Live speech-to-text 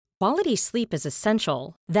Quality sleep is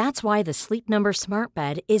essential. That's why the Sleep Number Smart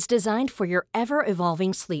Bed is designed for your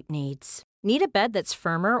ever-evolving sleep needs. Need a bed that's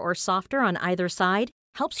firmer or softer on either side?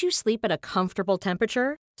 Helps you sleep at a comfortable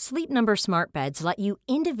temperature? Sleep Number Smart Beds let you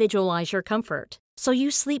individualize your comfort, so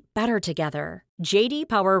you sleep better together. J.D.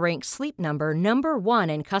 Power ranks Sleep Number number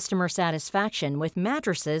 1 in customer satisfaction with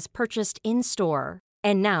mattresses purchased in-store.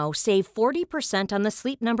 And now, save 40% on the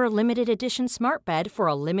Sleep Number Limited Edition Smart Bed for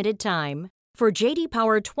a limited time. For J.D.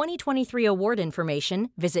 Power 2023 award information,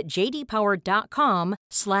 visit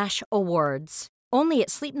jdpower.com/awards. Only at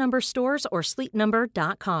Sleep Number stores or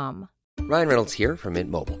sleepnumber.com. Ryan Reynolds here from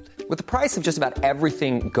Mint Mobile. With the price of just about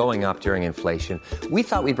everything going up during inflation, we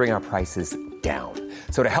thought we'd bring our prices down.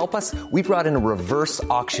 So to help us, we brought in a reverse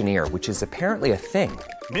auctioneer, which is apparently a thing.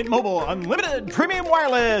 Mint Mobile Unlimited Premium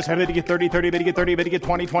Wireless. How to get 30, 30, bit to get 30, bit to get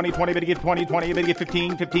 20, 20, 20, bit to get 20, 20, bit to get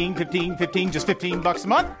 15, 15, 15, 15, just $15 a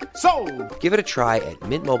month? Sold! Give it a try at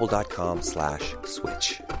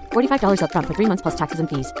mintmobile.com/switch. $45 up front for 3 months plus taxes and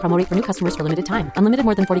fees. Promo rate for new customers for limited time. Unlimited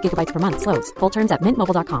more than 40 gigabytes per month. Slows full terms at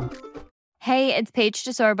mintmobile.com. Hey, it's Paige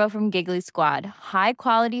DeSorbo from Giggly Squad. High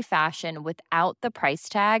quality fashion without the price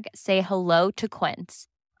tag. Say hello to Quince.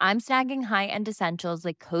 I'm snagging high-end essentials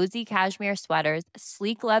like cozy cashmere sweaters,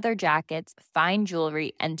 sleek leather jackets, fine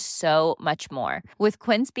jewelry, and so much more. With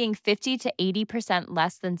Quince being 50 to 80%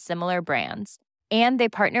 less than similar brands. And they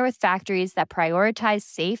partner with factories that prioritize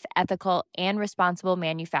safe, ethical, and responsible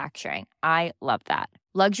manufacturing. I love that.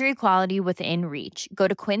 Luxury quality within reach. Go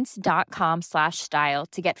to quince.com/style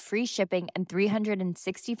to get free shipping and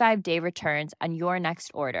 365-day returns on your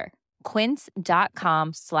next order.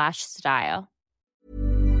 Quince.com/style.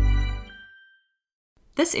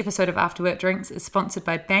 This episode of After Work Drinks is sponsored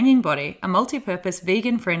by Banging Body, a multi-purpose,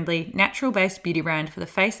 vegan-friendly, natural-based beauty brand for the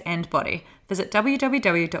face and body. Visit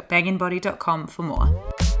www.bangingbody.com for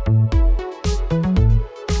more.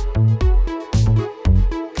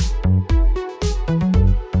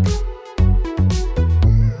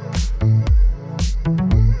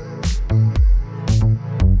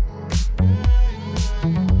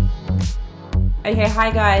 Okay, hi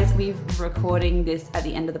guys. We're recording this at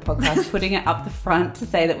the end of the podcast, putting it up the front to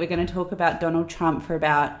say that we're going to talk about Donald Trump for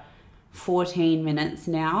about 14 minutes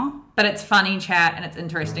now. But it's funny chat and it's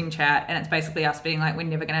interesting chat, and it's basically us being like, we're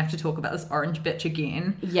never going to have to talk about this orange bitch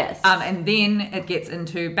again. Yes. And then it gets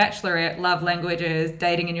into Bachelorette, love languages,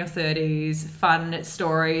 dating in your 30s, fun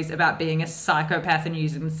stories about being a psychopath and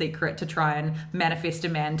using the secret to try and manifest a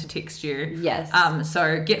man to text you. Yes.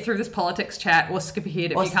 So get through this politics chat or skip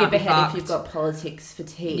ahead if or you can't be fucked. Or skip ahead if you've got politics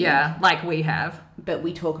fatigue. Yeah, like we have. But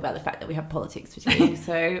we talk about the fact that we have politics fatigue.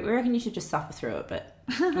 So we reckon you should just suffer through it, but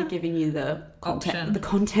we're giving you the option. The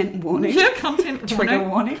content warning. Yeah, content trigger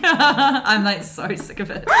warning. I'm like so sick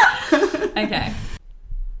of it. Okay.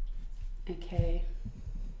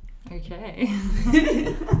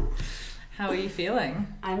 How are you feeling?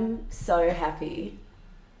 I'm so happy.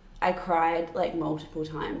 I cried like multiple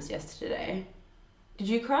times yesterday. Did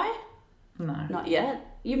you cry? No. Not yet?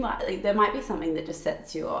 You might, like, there might be something that just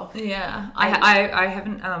sets you off. Yeah. I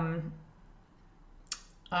haven't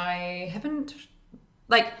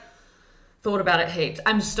like thought about it heaps.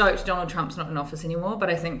 I'm stoked Donald Trump's not in office anymore, but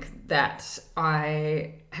I think that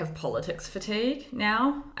I have politics fatigue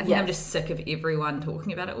now. I think I'm just sick of everyone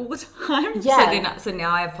talking about it all the time. Yeah. So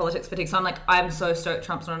now I have politics fatigue. So I'm like, I'm so stoked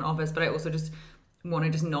Trump's not in office, but I also just want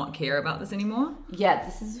to just not care about this anymore. Yeah,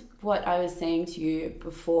 this is what I was saying to you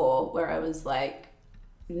before, where I was like,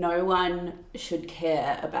 no one should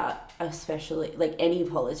care about, especially like any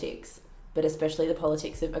politics, but especially the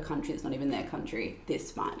politics of a country that's not even their country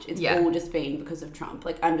this much. It's all just been because of Trump.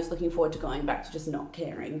 Like, I'm just looking forward to going back to just not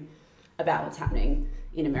caring about what's happening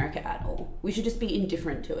in America at all. We should just be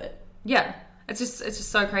indifferent to it. Yeah. It's just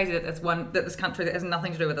so crazy that that this country that has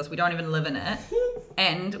nothing to do with us, we don't even live in it,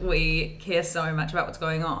 and we care so much about what's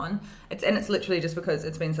going on. It's literally just because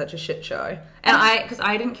it's been such a shit show. And because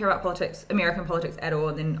I didn't care about politics, American politics at all,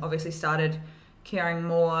 and then obviously started caring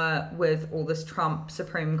more with all this Trump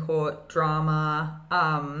Supreme Court drama,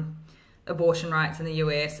 abortion rights in the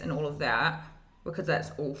US and all of that, because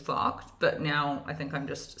that's all fucked. But now I think I'm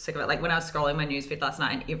just sick of it. Like when I was scrolling my newsfeed last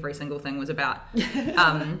night and every single thing was about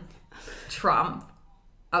Trump,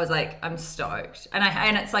 I was like, I'm stoked.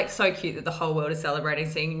 And it's like so cute that the whole world is celebrating,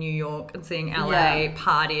 seeing New York and seeing LA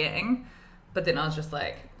partying. But then I was just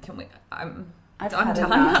like, can we, I'm done.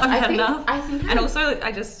 I've had enough. And also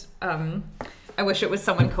I just, I wish it was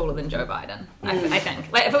someone cooler than Joe Biden. I think,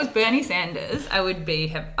 like, if it was Bernie Sanders, I would be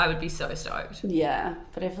so stoked. Yeah,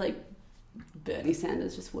 but I feel like Bernie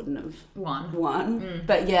Sanders just wouldn't have won.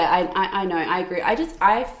 But yeah, I know, I agree.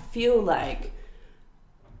 I feel like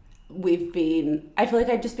I feel like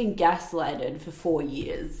I've just been gaslighted for 4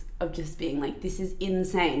 years of just being like, this is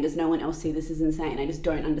insane. Does no one else see this is insane? I just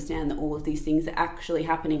don't understand that all of these things are actually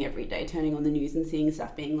happening every day, turning on the news and seeing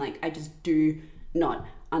stuff being like, I just do not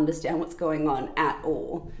understand what's going on at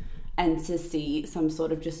all. And to see some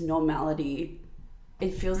sort of just normality,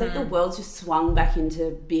 it feels like the world's just swung back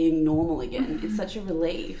into being normal again. It's such a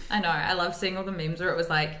relief. I know. I love seeing all the memes where it was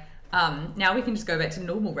like, now we can just go back to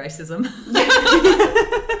normal racism.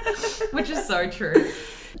 Which is so true.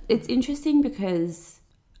 It's interesting because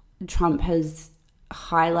Trump has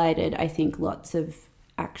highlighted, I think, lots of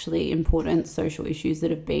actually important social issues that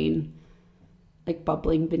have been like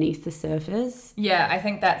bubbling beneath the surface. Yeah, I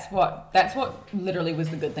think that's what literally was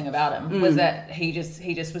the good thing about him, was that he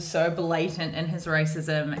just was so blatant in his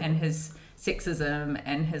racism and his sexism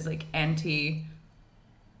and his like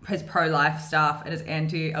his pro-life stuff and his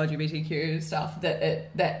anti-LGBTQ stuff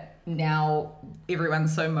that now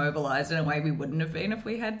everyone's so mobilized in a way we wouldn't have been if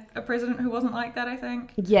we had a president who wasn't like that, I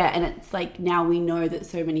think. Yeah, and it's like now we know that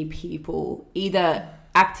so many people either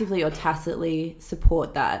actively or tacitly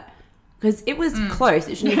support that. Because it was close.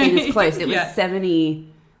 It shouldn't have been as close. It was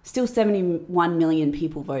still 71 million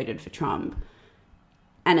people voted for Trump.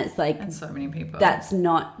 And it's like... That's so many people. That's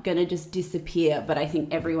not going to just disappear. But I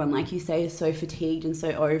think everyone, like you say, is so fatigued and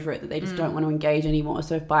so over it that they just don't want to engage anymore.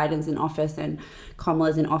 So if Biden's in office and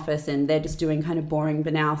Kamala's in office and they're just doing kind of boring,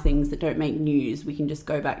 banal things that don't make news, we can just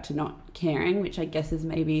go back to not caring, which I guess is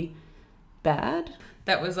maybe bad.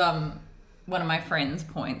 That was one of my friend's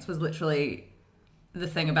points, was literally... The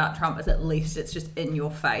thing about Trump is at least it's just in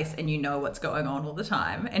your face and you know what's going on all the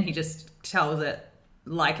time, and he just tells it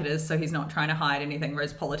like it is, so he's not trying to hide anything,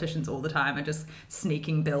 whereas politicians all the time are just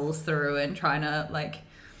sneaking bills through and trying to like...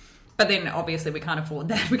 But then obviously we can't afford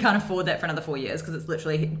that for another 4 years, because it's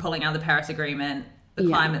literally pulling out of the Paris Agreement, the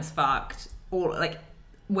climate's fucked, all like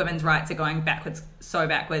women's rights are going backwards, so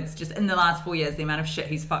backwards. Just in the last 4 years, the amount of shit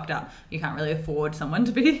he's fucked up, you can't really afford someone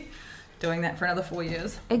to be doing that for another 4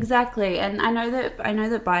 years. Exactly. And I know that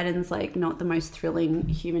Biden's like not the most thrilling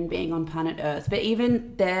human being on planet Earth, but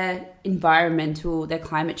even their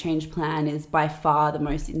climate change plan is by far the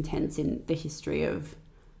most intense in the history of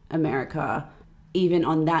America. Even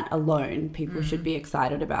on that alone, people should be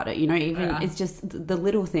excited about it. You know, it's just the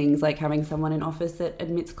little things like having someone in office that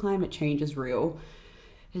admits climate change is real.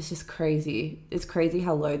 It's just crazy. It's crazy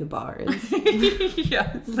how low the bar is.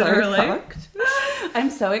 Yeah, literally. So fucked. I'm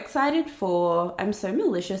so excited I'm so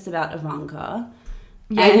malicious about Ivanka.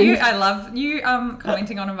 Yeah, I love you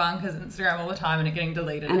commenting on Ivanka's Instagram all the time and it getting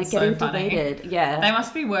deleted. And it's getting so funny. deleted, yeah. They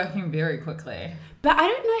must be working very quickly. But I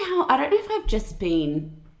don't know if I've just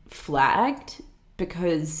been flagged,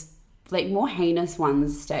 because like more heinous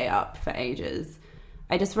ones stay up for ages.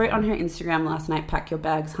 I just wrote on her Instagram last night, "Pack your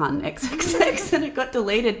bags, hun, XXX," and it got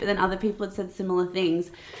deleted, but then other people had said similar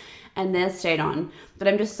things and theirs stayed on. But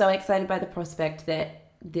I'm just so excited by the prospect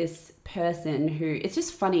that this person who, it's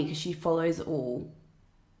just funny because she follows all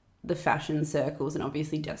the fashion circles and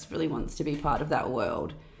obviously desperately wants to be part of that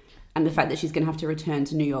world. And the fact that she's going to have to return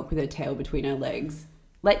to New York with her tail between her legs.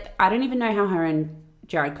 Like, I don't even know how her and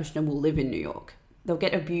Jared Kushner will live in New York. They'll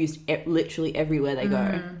get abused literally everywhere they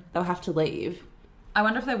go. They'll have to leave. I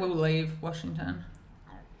wonder if they will leave Washington.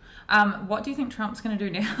 What do you think Trump's going to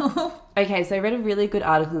do now? Okay, so I read a really good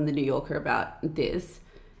article in The New Yorker about this,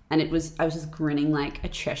 and I was just grinning like a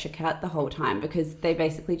Cheshire cat the whole time, because they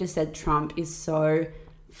basically just said Trump is so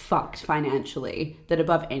fucked financially that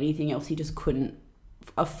above anything else he just couldn't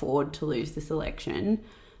afford to lose this election.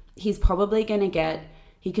 He's probably going to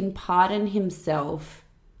he can pardon himself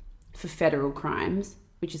for federal crimes,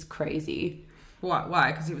 which is crazy.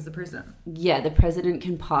 Why? Because he was the president. Yeah, the president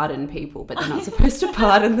can pardon people, but they're not supposed to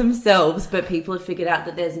pardon themselves. But people have figured out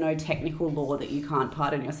that there's no technical law that you can't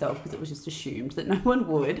pardon yourself, because it was just assumed that no one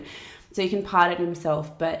would. So he can pardon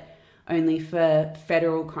himself, but only for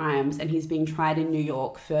federal crimes. And he's being tried in New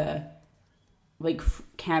York for like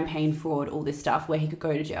campaign fraud, all this stuff, where he could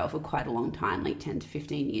go to jail for quite a long time, like 10 to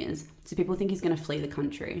 15 years. So people think he's going to flee the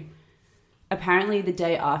country. Apparently, the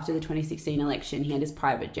day after the 2016 election, he had his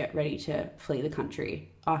private jet ready to flee the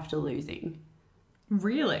country after losing.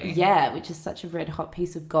 Really? Yeah, which is such a red-hot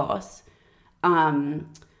piece of goss.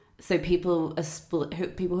 So people are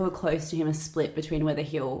split. People who are close to him are split between whether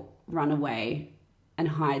he'll run away and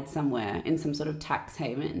hide somewhere in some sort of tax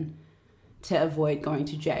haven to avoid going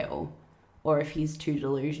to jail, or if he's too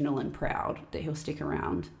delusional and proud that he'll stick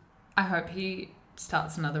around. I hope he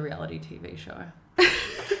starts another reality TV show.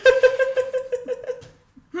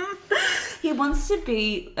 He wants to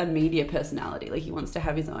be a media personality. Like, he wants to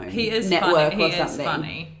have his own he is network funny. or he something. Is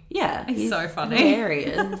funny. Yeah, he's so funny,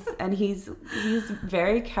 hilarious, and he's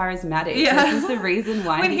very charismatic. Yeah, this is the reason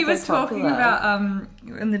why when he's he was so talking popular. about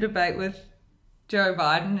in the debate with Joe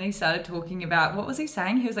Biden, and he started talking about, what was he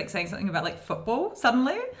saying? He was like saying something about like football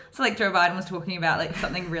suddenly. So like Joe Biden was talking about like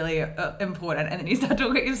something really important, and then he started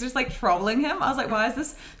talking. He was just like trolling him. I was like, why is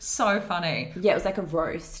this so funny? Yeah, it was like a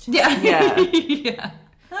roast. Yeah, yeah.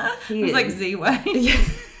 It was like Z-Way. Yeah.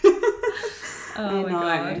 Oh my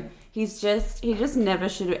god. He just never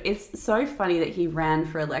should have. It's so funny that he ran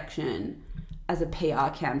for election as a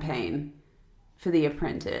PR campaign for The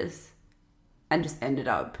Apprentice and just ended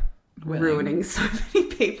up ruining so many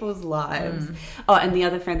people's lives. Oh, and the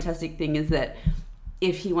other fantastic thing is that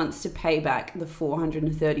if he wants to pay back the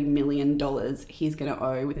 $430 million he's going to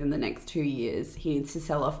owe within the next 2 years, he needs to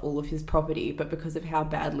sell off all of his property. But because of how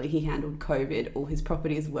badly he handled COVID, all his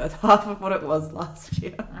property is worth half of what it was last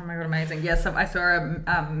year. Oh my god, amazing. Yes, I saw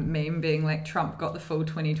a meme being like, Trump got the full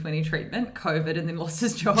 2020 treatment, COVID, and then lost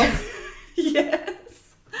his job.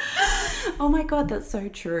 Yes. Oh my god, that's so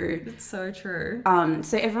true. It's so true.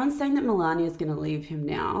 So everyone's saying that Melania is going to leave him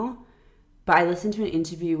now. But I listened to an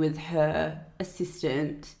interview with her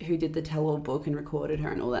assistant who did the tell-all book and recorded her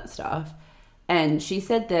and all that stuff. And she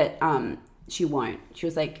said that she won't. She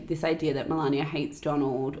was like, this idea that Melania hates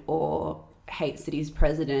Donald or hates that he's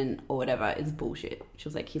president or whatever is bullshit. She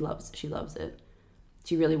was like, she loves it.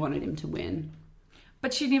 She really wanted him to win.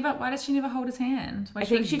 But why does she never hold his hand? Why I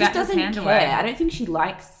think she just doesn't care. I don't think she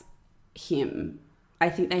likes him. I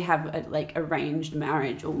think they have a like arranged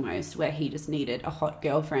marriage almost, where he just needed a hot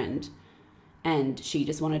girlfriend and she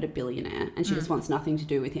just wanted a billionaire, and she just wants nothing to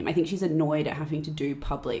do with him. I think she's annoyed at having to do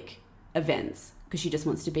public events because she just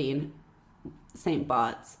wants to be in St.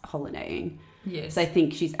 Bart's holidaying. Yes. So I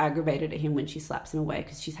think she's aggravated at him when she slaps him away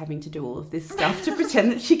because she's having to do all of this stuff to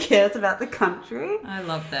pretend that she cares about the country. I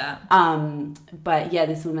love that. But yeah,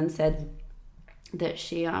 this woman said that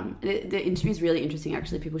she the interview is really interesting.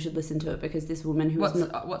 Actually, people should listen to it because this woman who what's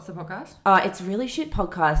the podcast? It's a really shit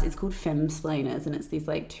podcast. It's called Femsplainers, and it's these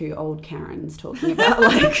like two old Karens talking about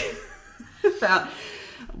like about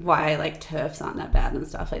why like TERFs aren't that bad and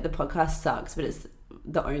stuff. Like the podcast sucks, but it's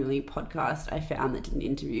the only podcast I found that did an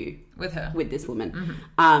interview with this woman.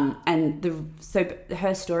 And so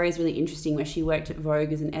her story is really interesting, where she worked at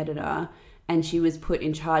Vogue as an editor. And she was put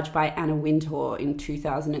in charge by Anna Wintour in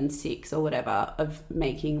 2006 or whatever of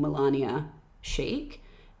making Melania chic.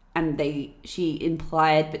 And she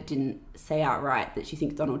implied but didn't say outright that she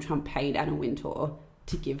thinks Donald Trump paid Anna Wintour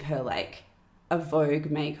to give her like a Vogue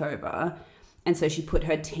makeover. And so she put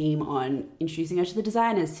her team on introducing her to the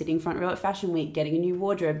designers, sitting front row at Fashion Week, getting a new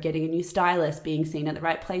wardrobe, getting a new stylist, being seen at the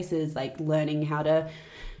right places, like learning how to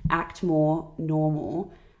act more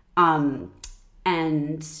normal. And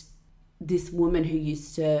this woman who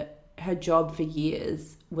her job for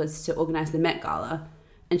years was to organise the Met Gala,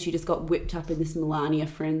 and she just got whipped up in this Melania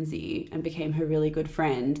frenzy and became her really good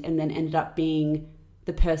friend, and then ended up being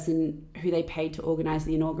the person who they paid to organise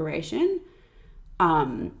the inauguration.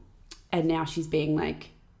 And now she's being like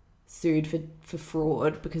sued for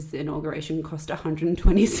fraud because the inauguration cost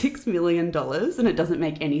 $126 million, and it doesn't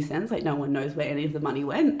make any sense. Like no one knows where any of the money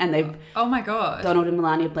went, and oh my god, Donald and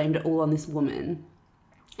Melania blamed it all on this woman.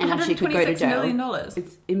 And now she could go to jail. $126 million.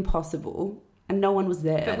 It's impossible. And no one was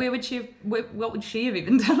there. But what would she have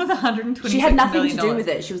even done with $126 million? She had nothing to do with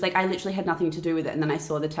it. She was like, I literally had nothing to do with it. And then I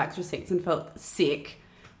saw the tax receipts and felt sick.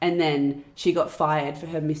 And then she got fired for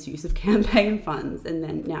her misuse of campaign funds. And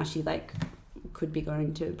then now she like could be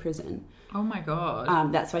going to prison. Oh my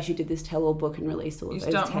god. That's why she did this tell-all book and released all of those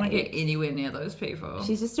tapes. You don't want to get anywhere near those people.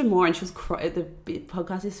 She's just a moron. She was the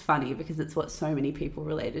podcast is funny because it's what so many people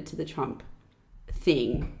related to the Trump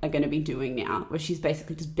thing are going to be doing now, where she's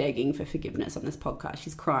basically just begging for forgiveness on this podcast.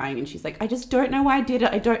 She's crying and she's like, I just don't know why I did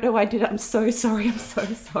it. I don't know why I did it. I'm so sorry. I'm so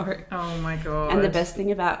sorry. Oh my god. And the best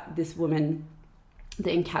thing about this woman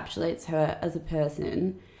that encapsulates her as a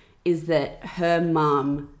person is that her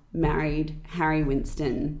mum married Harry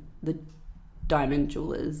Winston, the diamond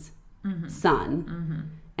jeweler's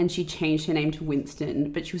son, and she changed her name to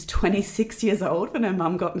Winston, but she was 26 years old when her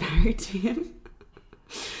mum got married to him.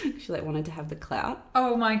 She like wanted to have the clout.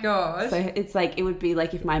 Oh my god. So it's like, it would be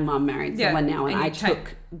like if my mum married someone now and I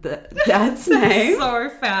took the dad's That's name. So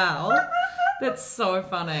foul. That's so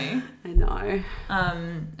funny. I know.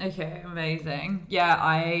 Okay, amazing. Yeah,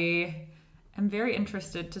 I am very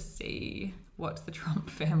interested to see what the Trump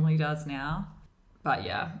family does now. But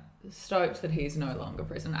yeah, stoked that he's no longer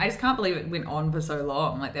president. I just can't believe it went on for so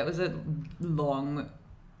long. Like that was a long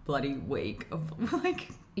bloody week of like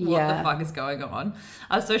what the fuck is going on.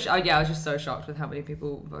 I was just so shocked with how many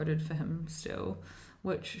people voted for him still,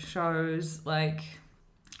 which shows like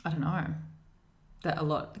I don't know. That a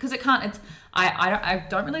lot, because it can't. It's I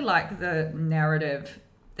don't really like the narrative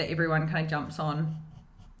that everyone kind of jumps on,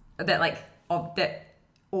 that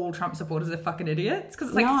all Trump supporters are fucking idiots, because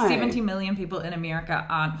it's like 70 million people in America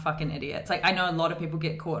aren't fucking idiots. Like, I know a lot of people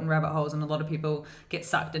get caught in rabbit holes, and a lot of people get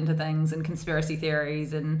sucked into things and conspiracy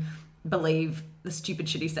theories and believe the stupid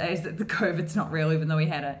shit he says that the COVID's not real even though he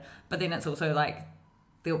had it. But then it's also like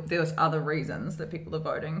there's other reasons that people are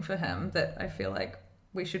voting for him that I feel like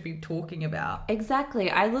we should be talking about. Exactly.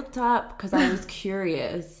 I looked up because I was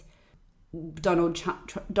curious Donald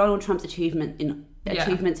Trump's achievements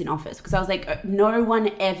in office, because I was like, no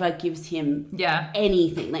one ever gives him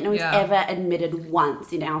anything. Like, no one's ever admitted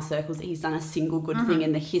once in our circles that he's done a single good thing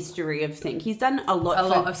in the history of things. He's done a lot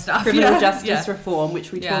of stuff, criminal justice reform,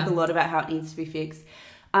 which we talk a lot about how it needs to be fixed.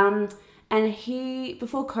 And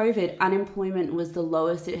before COVID, unemployment was the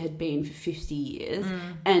lowest it had been for 50 years.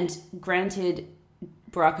 And granted,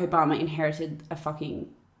 Barack Obama inherited a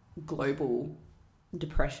fucking global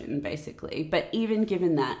depression, basically. But even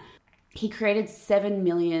given that, he created 7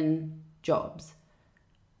 million jobs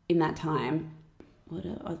in that time.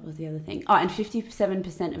 What was the other thing? Oh, and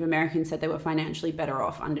 57% of Americans said they were financially better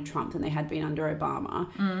off under Trump than they had been under Obama.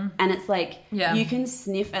 And it's like, you can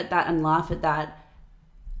sniff at that and laugh at that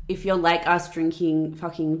if you're like us, drinking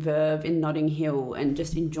fucking Verve in Notting Hill and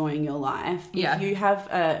just enjoying your life. If you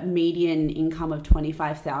have a median income of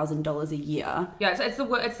 $25,000 a year.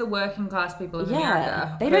 It's the working class people of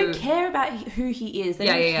America. They don't care about who he is. They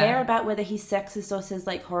don't care about whether he's sexist or says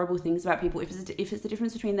like horrible things about people. If it's the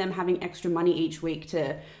difference between them having extra money each week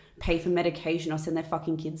to pay for medication or send their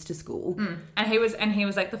fucking kids to school. And he was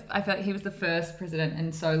like I felt like he was the first president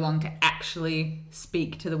in so long to actually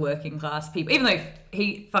speak to the working class people, even though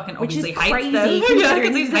he fucking obviously hates them.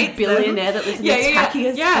 Because he's a billionaire that lives in the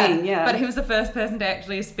tackiest thing. But he was the first person to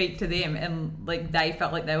actually speak to them, and like they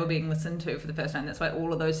felt like they were being listened to for the first time. That's why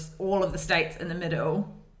all of the states in the middle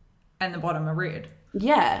and the bottom are red.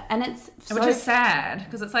 Yeah, and which is sad,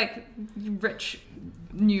 because it's like rich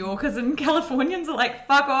New Yorkers and Californians are like,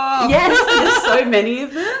 fuck off. Yes, there's so many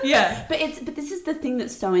of them. Yeah. But this is the thing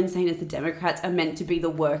that's so insane, is the Democrats are meant to be the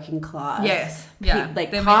working class. Yes. Yeah.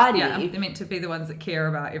 They're party. They're meant to be the ones that care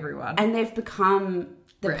about everyone. And they've become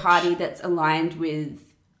the party that's aligned with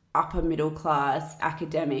upper middle class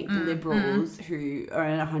academic liberals who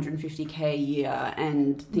earn $150K a year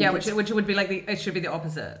and which would be like it should be the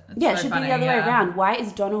opposite. It should be the other way around. Why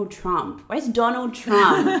is Donald Trump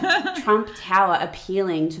Trump Tower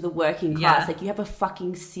appealing to the working class? Like, you have a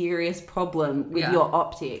fucking serious problem with your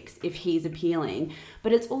optics if he's appealing.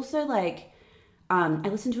 But it's also like, I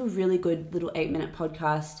listened to a really good little 8-minute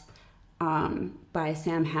podcast by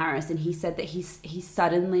Sam Harris, and he said that he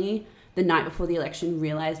suddenly, the night before the election,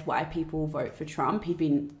 realized why people vote for Trump.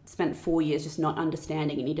 He'd spent 4 years just not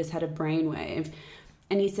understanding, and he just had a brainwave.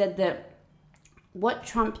 And he said that what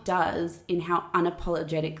Trump does, in how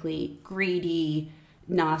unapologetically greedy,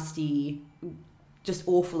 nasty, just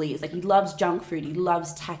awful he is. Like, he loves junk food. He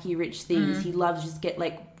loves tacky, rich things. He loves just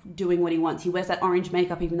doing what he wants. He wears that orange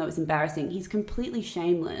makeup even though it's embarrassing. He's completely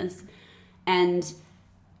shameless. And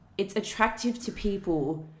it's attractive to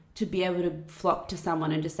people to be able to flock to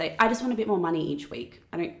someone and just say, I just want a bit more money each week.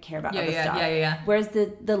 I don't care about other stuff. Whereas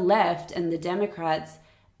the left and the Democrats,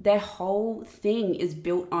 their whole thing is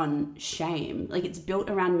built on shame. Like, it's built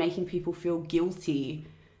around making people feel guilty.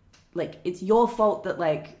 Like, it's your fault that,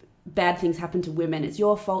 like, bad things happen to women. It's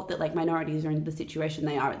your fault that, like, minorities are in the situation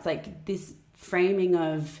they are. It's like this framing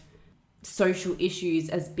of social issues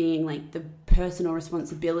as being like the personal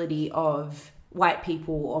responsibility of white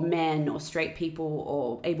people or men or straight people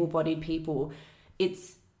or able-bodied people.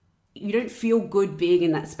 You don't feel good being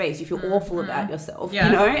in that space. You feel awful about yourself, you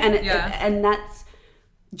know? And that's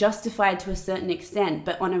justified to a certain extent,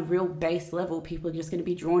 but on a real base level, people are just going to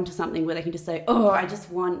be drawn to something where they can just say, oh, I just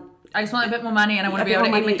want a bit more money and I want to be able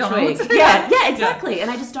to eat McDonald's. Yeah, exactly. And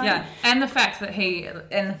I just don't. Yeah, and the fact that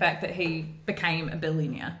he became a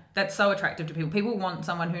billionaire, that's so attractive to people. People want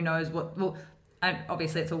someone who knows what. Well, and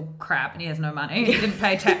obviously it's all crap and he has no money. He didn't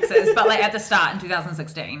pay taxes, but like at the start in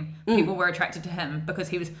 2016, people were attracted to him because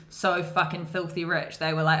he was so fucking filthy rich.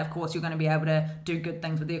 They were like, of course you're going to be able to do good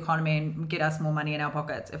things with the economy and get us more money in our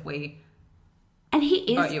pockets if we. And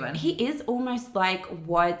he is almost like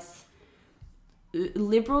what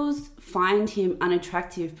liberals find him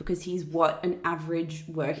unattractive because he's what an average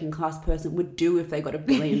working class person would do if they got $1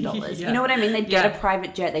 billion. You know what I mean? They'd get a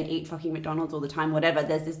private jet, they'd eat fucking McDonald's all the time, whatever.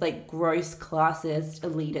 There's this like gross, classist,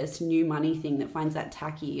 elitist, new money thing that finds that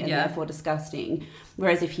tacky and therefore disgusting.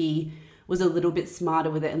 Whereas if he was a little bit smarter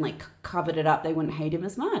with it and like covered it up, they wouldn't hate him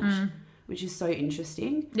as much. which is so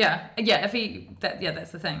interesting. Yeah.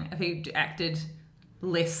 That's the thing. If he acted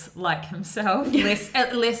less like himself,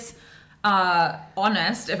 less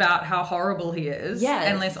honest about how horrible he is,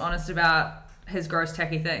 and less honest about his gross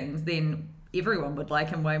tacky things, then everyone would like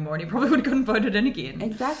him way more, and he probably would have gotten voted in again.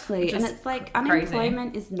 Exactly. And it's like,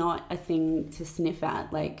 unemployment is not a thing to sniff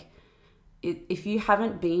at. Like, if you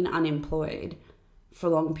haven't been unemployed for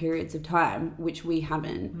long periods of time, which we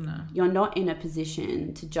haven't, you're not in a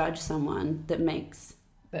position to judge someone that makes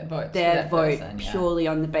their vote purely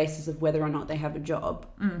on the basis of whether or not they have a job.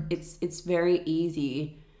 It's very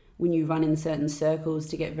easy when you run in certain circles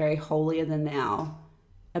to get very holier than thou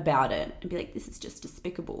about it and be like, this is just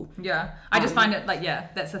despicable. Yeah. I just find it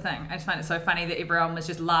that's the thing. I just find it so funny that everyone was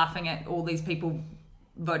just laughing at all these people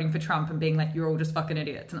voting for Trump and being like, you're all just fucking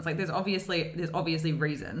idiots. And it's like, there's obviously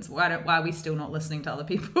reasons. Why are we still not listening to other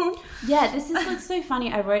people? Yeah, this is what's so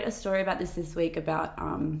funny. I wrote a story about this week about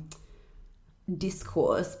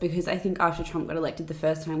discourse, because I think after Trump got elected the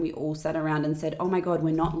first time, we all sat around and said, oh my God,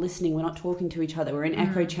 we're not listening, we're not talking to each other, we're in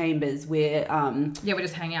echo chambers, we're we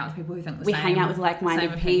just hang out with people who think the same. We hang out with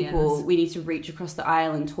like-minded people. We need to reach across the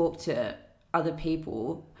aisle and talk to other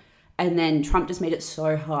people. And then Trump just made it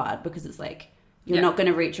so hard, because it's like, you're not going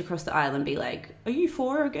to reach across the aisle and be like, are you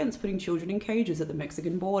for or against putting children in cages at the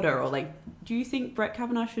Mexican border? Or like, do you think Brett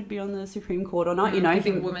Kavanaugh should be on the Supreme Court or not? You know, do you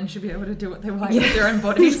think women should be able to do what they like with their own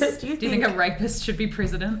bodies? do you think a rapist should be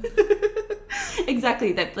president?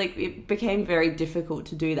 Exactly. That, like, it became very difficult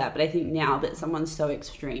to do that. But I think now that someone's so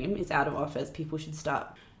extreme, is out of office, people should start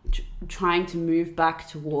trying to move back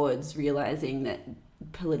towards realizing that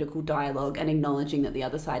political dialogue and acknowledging that the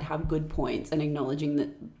other side have good points and acknowledging that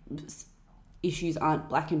issues aren't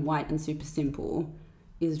black and white and super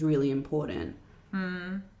is really important.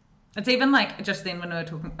 It's even like, just then when we were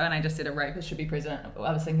talking, and I just said a rapist should be president,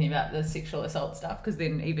 I was thinking about the sexual assault stuff, because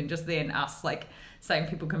then even just then us like saying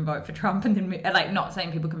people can vote for Trump, and then like not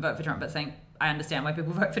saying people can vote for Trump, but saying I understand why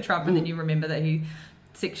people vote for Trump, and then you remember that he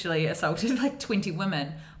sexually assaulted like 20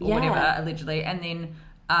 women or whatever, allegedly. And then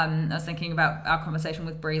I was thinking about our conversation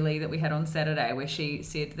with Brie Lee that we had on Saturday, where she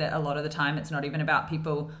said that a lot of the time it's not even about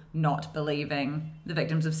people not believing the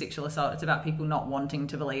victims of sexual assault, it's about people not wanting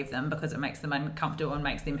to believe them because it makes them uncomfortable and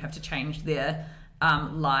makes them have to change their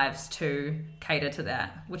lives to cater to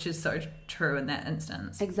that, which is so true in that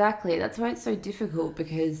instance. Exactly. That's why it's so difficult,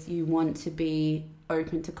 because you want to be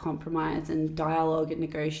open to compromise and dialogue and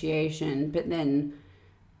negotiation, but then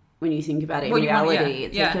when you think about it in reality,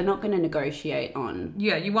 it's like you're not going to negotiate on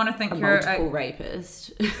you want to think you're a multiple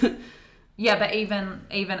rapist. But even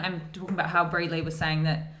I'm talking about how Brie Lee was saying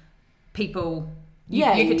that people you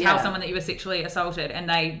could tell someone that you were sexually assaulted, and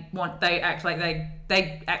they act like they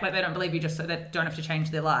don't believe you just so they don't have to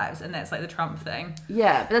change their lives, and that's like the Trump thing.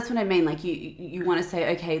 Yeah, but that's what I mean. Like you want to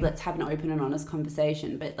say, okay, let's have an open and honest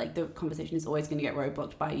conversation, but like the conversation is always going to get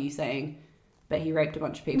roadblocked by you saying, but he raped a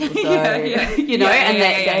bunch of people, so you know,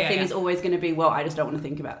 their thing is always going to be, well, I just don't want to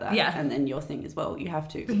think about that. And then your thing is, well, you have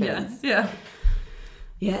to.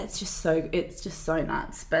 It's just so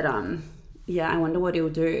nuts. But I wonder what he'll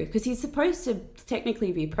do, because he's supposed to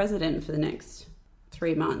technically be president for the next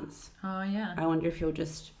 3 months. Oh yeah. I wonder if he'll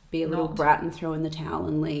just be a little brat and throw in the towel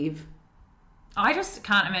and leave. I just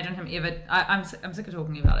can't imagine him ever. I'm sick of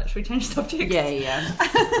talking about it. Should we change subjects? Yeah.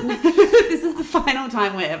 This is the final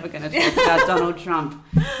time we're ever going to talk about Donald Trump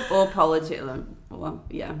or politics. Well,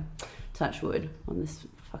 yeah, touch wood on this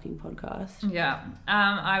fucking podcast. Yeah.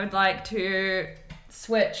 I would like to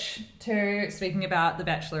switch to speaking about The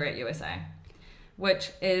Bachelorette USA,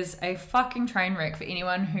 which is a fucking train wreck for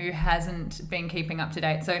anyone who hasn't been keeping up to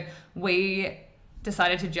date. So we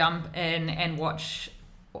decided to jump in and watch.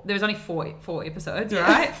 There was only four episodes,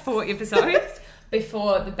 right? 4 episodes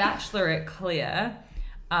before The Bachelorette Claire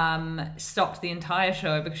stopped the entire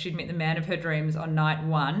show because she'd met the man of her dreams on night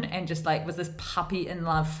 1 and just like was this puppy in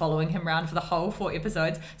love following him around for the whole 4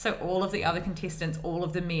 episodes. So all of the other contestants, all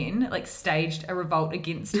of the men, like staged a revolt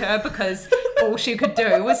against her because all she could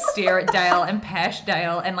do was stare at Dale and pash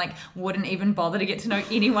Dale and like wouldn't even bother to get to know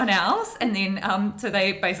anyone else. And then so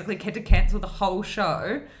they basically had to cancel the whole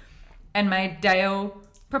show and made Dale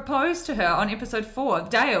propose to her on episode 4.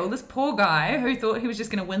 Dale, this poor guy who thought he was just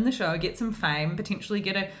going to win the show, get some fame, potentially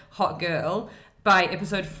get a hot girl. By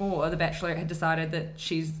episode 4, the Bachelorette had decided that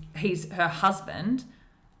he's her husband.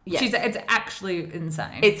 Yes. It's actually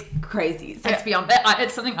insane. It's crazy. So it's beyond that.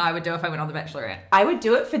 It's something I would do if I went on The Bachelorette. I would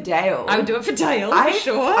do it for Dale. I would do it for Dale, for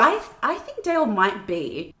sure. I think Dale might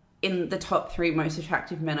be in the top 3 most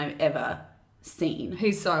attractive men I've ever seen.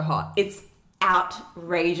 He's so hot. It's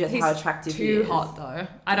outrageous how attractive he is. Too hot though.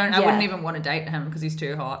 I wouldn't even want to date him because he's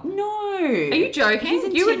too hot. No. Are you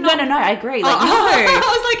joking? You would No, I agree. Like, no.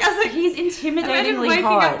 I was like, he's intimidatingly imagine waking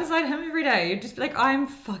hot. up beside him every day. You'd just be like, I'm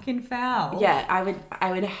fucking foul. Yeah,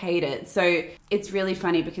 I would hate it. So it's really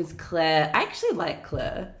funny because I actually like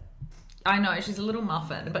Claire. I know, she's a little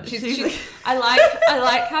muffin, but she's I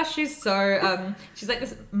like how she's so she's like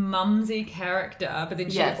this mumsy character, but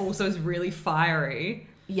then she also is really fiery.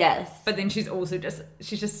 Yes. But then she's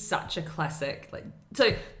just such a classic. Like,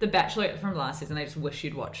 so The Bachelorette from last season, I just wish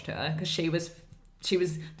you'd watched her because she was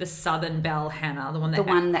the Southern Belle Hannah, the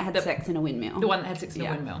one that had sex in a windmill. The one that had sex in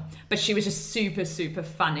a windmill. But she was just super, super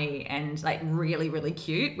funny and like really, really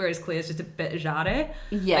cute, whereas Claire's just a bit jade.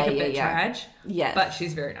 Yeah, like a bit trage. Yes. But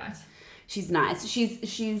she's very nice. She's nice. She's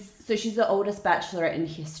the oldest bachelorette in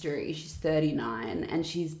history. She's 39 and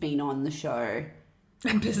she's been on the show a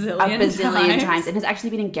bazillion times and has actually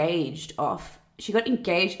been engaged off. She got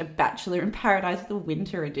engaged at Bachelor in Paradise, the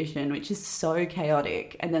winter edition, which is so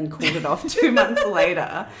chaotic, and then called it off 2 months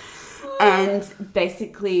later. And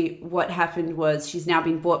basically what happened was she's now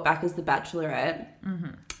been brought back as the Bachelorette,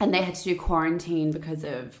 and they had to do quarantine because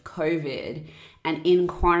of COVID. And in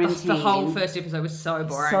quarantine... The whole first episode was so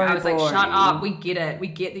boring. I was like, shut up, we get it. We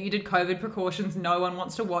get that you did COVID precautions. No one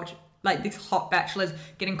wants to watch... like these hot bachelors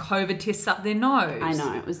getting COVID tests up their nose. I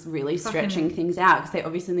know, it was really stretching things out because they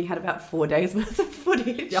obviously only had about 4 days worth of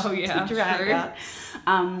footage to drag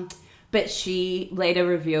out. But she later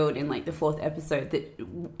revealed in like the 4th episode that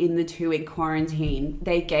in the 2-week quarantine,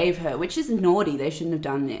 they gave her, which is naughty, they shouldn't have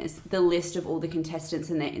done this, the list of all the contestants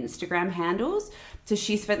and their Instagram handles. So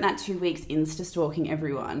she spent that 2 weeks Insta stalking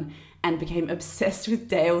everyone and became obsessed with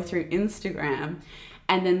Dale through Instagram.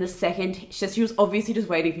 And then the second, she was obviously just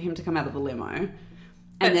waiting for him to come out of the limo.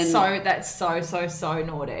 And that's so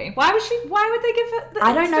naughty. Why would they give it the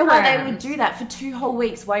I don't know why they Instagrams? would do that for 2 whole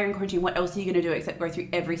weeks while you're in quarantine. What else are you going to do except go through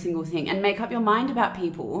every single thing and make up your mind about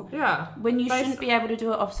people? Yeah. When you shouldn't be able to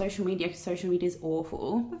do it off social media because social media is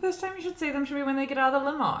awful. The first time you should see them should be when they get out of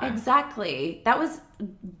the limo. Exactly. That was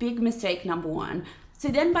big mistake number 1. So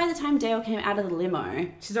then by the time Dale came out of the limo...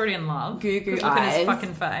 She's already in love. Goo goo eyes. Look at his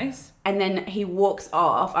fucking face. And then he walks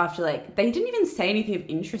off after like... They didn't even say anything of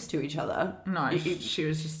interest to each other. No, she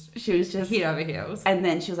was just head over heels. And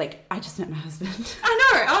then she was like, I just met my husband. I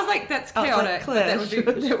know. I was like, that's chaotic. Claire,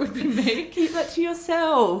 that would be me. Keep that to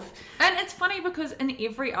yourself. And it's funny because in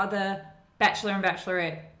every other Bachelor and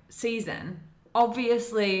Bachelorette season,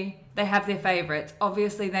 obviously... they have their favourites.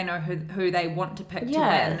 Obviously, they know who they want to pick to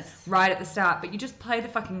win right at the start. But you just play the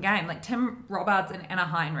fucking game. Like Tim Robards and Anna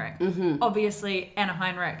Heinrich. Mm-hmm. Obviously, Anna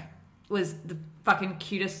Heinrich was the fucking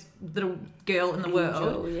cutest little girl in the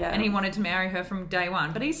world. Yeah. And he wanted to marry her from day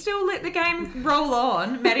one. But he still let the game roll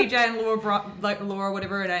on. Maddie J and Laura,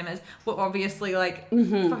 whatever her name is, were obviously like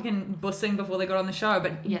fucking bussing before they got on the show.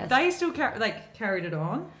 But they still carried it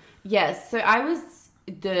on. Yes. So I was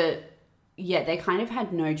they kind of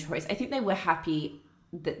had no choice. I think they were happy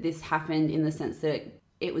that this happened in the sense that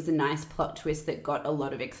it was a nice plot twist that got a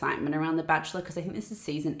lot of excitement around The Bachelor because I think this is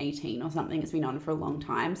season 18 or something. It's been on for a long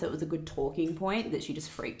time. So it was a good talking point that she just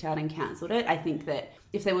freaked out and cancelled it. I think that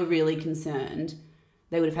if they were really concerned,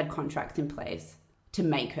 they would have had contracts in place to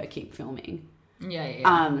make her keep filming.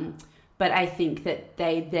 Yeah. But I think that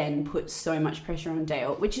they then put so much pressure on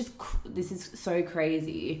Dale, which is, this is so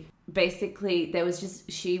crazy. Basically, there was just,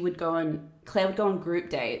 Claire would go on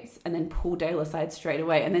group dates and then pull Dale aside straight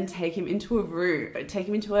away and then take him into her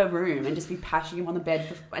room and just be pashing him on the bed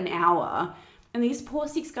for an hour. And these poor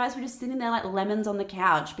 6 guys were just sitting there like lemons on the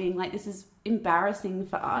couch being like, this is embarrassing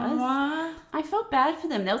for us. What? I felt bad for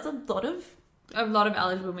them. There was a lot of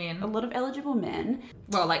eligible men. A lot of eligible men.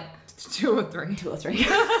 Well, like 2 or 3. 2 or 3.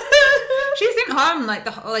 She sent home like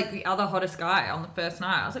the other hottest guy on the first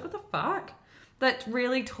night. I was like, what the fuck? That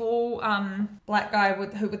really tall black guy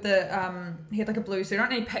with the he had like a blue suit on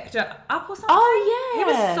and he picked her up or something. Oh yeah.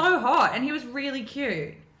 He was so hot and he was really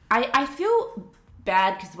cute. I feel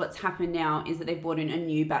bad because what's happened now is that they brought in a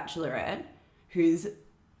new bachelorette who's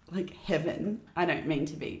like heaven. I don't mean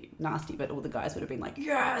to be nasty, but all the guys would have been like,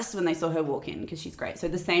 yes, when they saw her walk in because she's great. So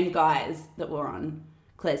the same guys that were on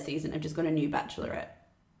Claire's season have just got a new bachelorette.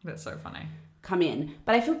 That's so funny. Come in.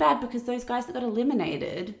 But I feel bad because those guys that got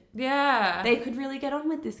eliminated, they could really get on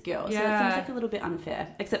with this girl. So that seems like a little bit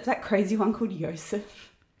unfair. Except that crazy one called Yosef.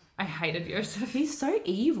 I hated Yosef. He's so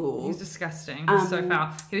evil. He's disgusting. He's so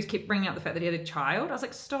foul. He was kept bringing up the fact that he had a child. I was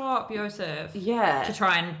like, stop, Yosef. Yeah. To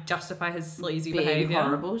try and justify his sleazy behaviour. Being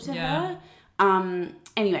horrible to her.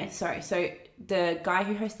 Anyway, sorry. So the guy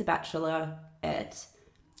who hosts The Bachelorette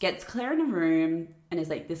gets Claire in a room and is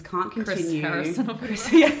like, this can't continue. Harrison.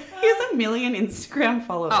 Yeah, he has 1 million Instagram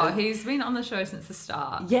followers. Oh, he's been on the show since the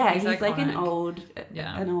start. Yeah, he's iconic. like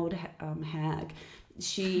an old hag.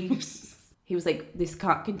 He was like, this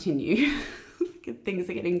can't continue. Things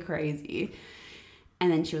are getting crazy.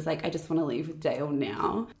 And then she was like, I just want to leave with Dale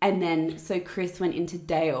now. And then, so Chris went into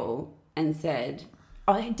Dale and said,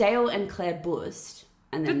 Dale and Claire bussed.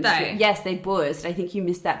 And then Did they? Yes, they bussed. I think you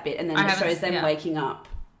missed that bit. And then it shows them waking up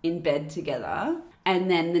in bed together. And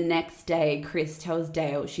then the next day, Chris tells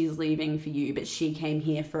Dale she's leaving for you, but she came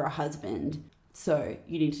here for a husband. So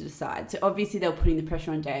you need to decide. So obviously they're putting the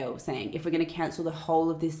pressure on Dale, saying, if we're going to cancel the whole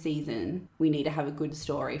of this season, we need to have a good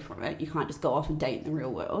story from it. You can't just go off and date in the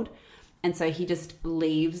real world. And so he just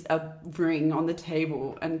leaves a ring on the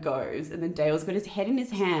table and goes. And then Dale's got his head in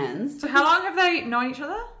his hands. So how long have they known each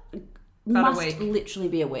other? About a week. Must literally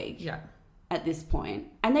be a week. Yeah. At this point.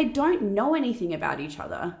 And they don't know anything about each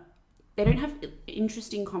other. They don't have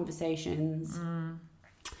interesting conversations.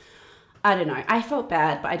 I don't know. I felt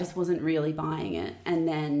bad, but I just wasn't really buying it. And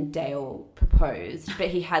then Dale proposed, but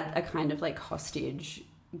he had a kind of like hostage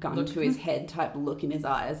gun to his head type look in his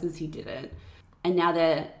eyes as he did it. And now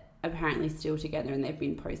they're apparently still together and they've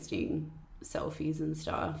been posting selfies and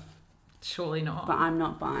stuff. Surely not. But I'm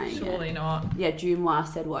not buying it. Surely not. Yeah, Dumois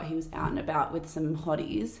said he was out and about with some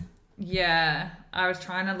hotties. Yeah, I was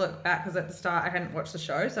trying to look back because at the start I hadn't watched the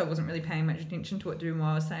show, so I wasn't really paying much attention to what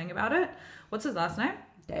Dumois was saying about it. What's his last name?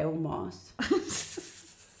 Dale Moss.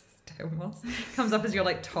 Dale Moss. Comes up as your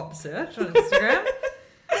like top search on Instagram.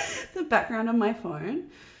 The background on my phone.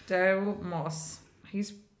 Dale Moss.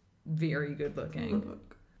 He's very good looking.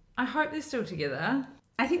 I hope they're still together.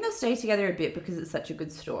 I think they'll stay together a bit because it's such a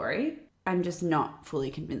good story. I'm just not fully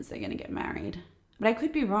convinced they're going to get married. But I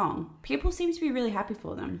could be wrong. People seem to be really happy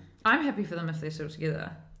for them. I'm happy for them if they're still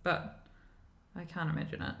together, but I can't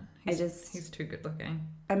imagine it. He's too good looking.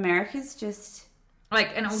 America's just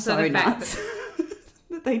like, and also so the fact nuts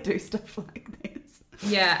that they do stuff like this.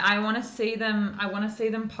 Yeah, I want to see them. I want to see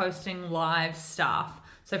them posting live stuff.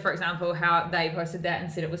 So, for example, how they posted that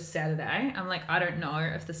and said it was Saturday. I'm like, I don't know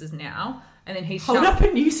if this is now. And then he's hold up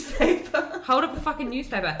a newspaper. Hold up a fucking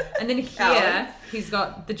newspaper. And then here he's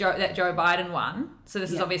got that Joe Biden one. So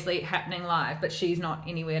this is obviously happening live, but she's not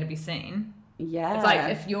anywhere to be seen. Yeah. It's like,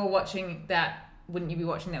 if you're watching that, wouldn't you be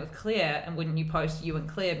watching that with Claire? And wouldn't you post you and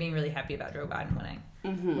Claire being really happy about Joe Biden winning?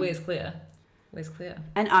 Mm-hmm. Where's Claire?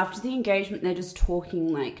 And after the engagement, they're just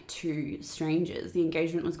talking like to strangers. The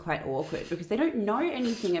engagement was quite awkward because they don't know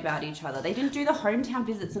anything about each other. They didn't do the hometown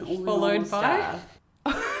visits and all the normal stuff.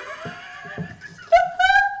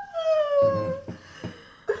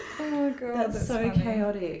 Oh god, that's so funny.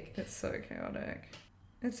 chaotic. It's so chaotic.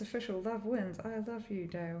 It's official. Love wins. I love you,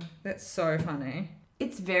 Dale. That's so funny.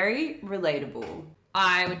 It's very relatable.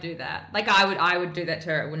 I would do that. Like I would do that to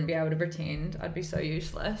her. I wouldn't be able to pretend. I'd be so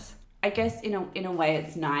useless. I guess in a way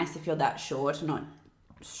it's nice if you're that sure to not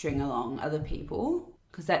string along other people,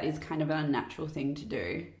 because that is kind of an unnatural thing to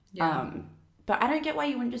do. Yeah. But I don't get why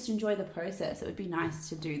you wouldn't just enjoy the process. It would be nice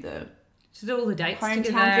to do all the dates hometown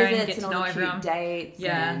together visits and get to know everyone. Dates.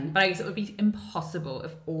 Yeah, but I guess it would be impossible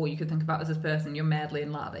if all you could think about was this person. You're madly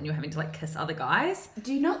in love and you're having to like kiss other guys.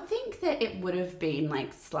 Do you not think that it would have been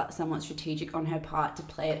like somewhat strategic on her part to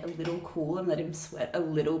play it a little cool and let him sweat a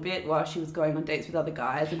little bit while she was going on dates with other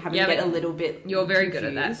guys and having to get a little bit You're very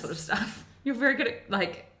confused? good at that sort of stuff. You're very good at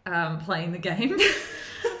like playing the game.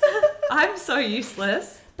 I'm so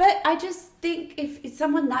useless. But I just think if it's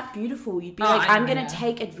someone that beautiful, you'd be like, I'm going to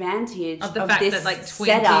take advantage of the fact this that like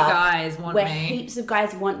 20 setup guys want where me. Heaps of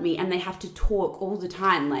guys want me and they have to talk all the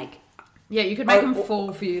time. Like, yeah, you could make him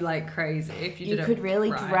fall for you like crazy if you did it. You could really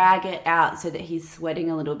right. drag it out so that he's sweating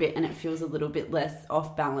a little bit and it feels a little bit less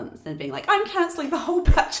off balance than being like, I'm cancelling the whole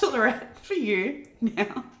Bachelorette for you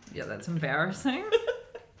now. Yeah, that's embarrassing.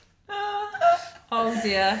 Oh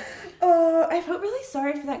dear. Oh, I felt really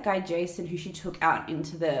sorry for that guy Jason who she took out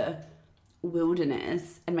into the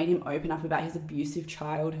wilderness and made him open up about his abusive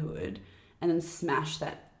childhood and then smash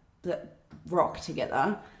that rock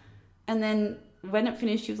together. And then when it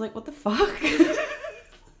finished, she was like, what the fuck?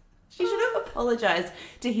 She should have apologized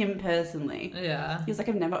to him personally. Yeah. He was like,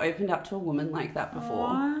 I've never opened up to a woman like that before.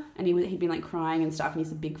 Aww. And he'd been like crying and stuff and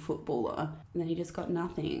he's a big footballer. And then he just got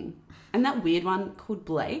nothing. And that weird one called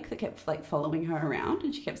Blake that kept like following her around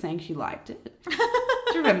and she kept saying she liked it. Do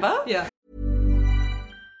you remember? Yeah.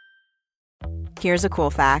 Here's a cool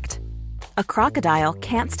fact. A crocodile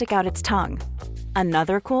can't stick out its tongue.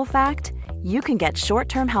 Another cool fact, you can get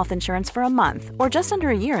short-term health insurance for a month or just under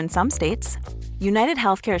a year in some states. United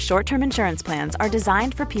Healthcare short-term insurance plans are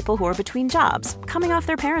designed for people who are between jobs, coming off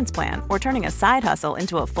their parents' plan, or turning a side hustle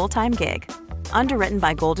into a full-time gig. Underwritten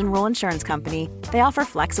by Golden Rule Insurance Company, they offer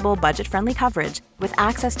flexible, budget-friendly coverage with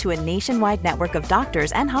access to a nationwide network of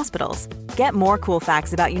doctors and hospitals. Get more cool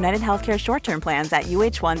facts about United Healthcare short-term plans at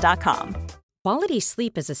uh1.com. Quality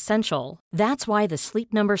sleep is essential. That's why the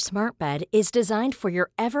Sleep Number Smart Bed is designed for your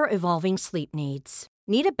ever-evolving sleep needs.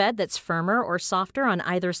 Need a bed that's firmer or softer on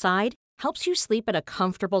either side? Helps you sleep at a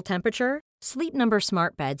comfortable temperature? Sleep Number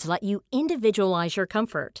Smart Beds let you individualize your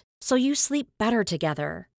comfort, so you sleep better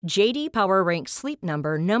together. J.D. Power ranks Sleep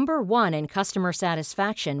Number number 1 in customer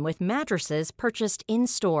satisfaction with mattresses purchased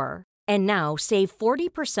in-store. And now, save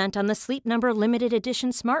 40% on the Sleep Number Limited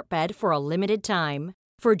Edition Smart Bed for a limited time.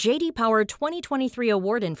 For J.D. Power 2023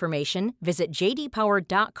 award information, visit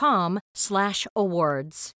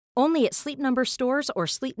jdpower.com/awards. Only at Sleep Number stores or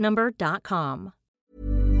sleepnumber.com.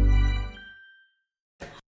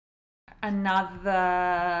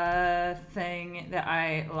 Another thing that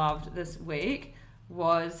I loved this week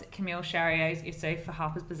was Camille Charrier's essay for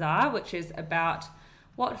Harper's Bazaar, which is about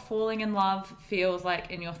what falling in love feels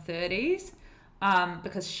like in your 30s,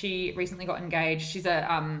 because she recently got engaged. She's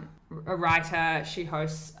a writer. She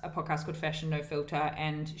hosts a podcast called Fashion No Filter,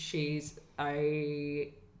 and she's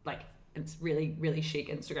it's really, really chic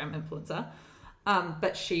Instagram influencer.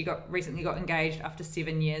 But she recently got engaged after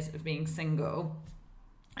 7 years of being single.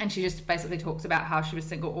 And she just basically talks about how she was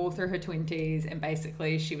single all through her 20s, and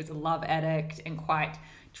basically she was a love addict and quite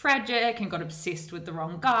tragic and got obsessed with the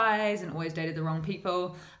wrong guys and always dated the wrong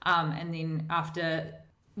people. And then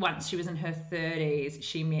once she was in her 30s,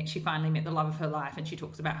 she finally met the love of her life, and she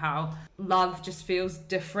talks about how love just feels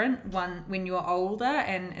different when you're older,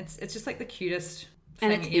 and it's just like the cutest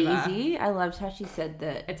thing and it's ever. Easy. I loved how she said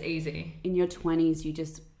that it's easy. In your 20s, you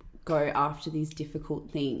just go after these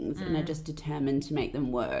difficult things and are just determined to make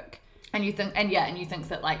them work. And you think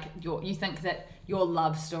that like you think that your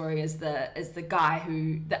love story is the guy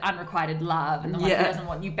the unrequited love, and the one who doesn't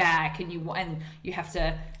want you back, and you have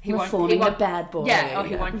to he won't a bad boy.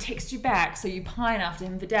 He won't text you back, so you pine after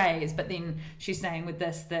him for days. But then she's saying with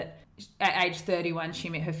this that at age 31 she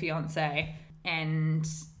met her fiance, and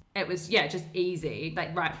it was just easy,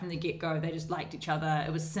 like right from the get-go. They just liked each other.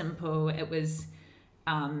 It was simple. It was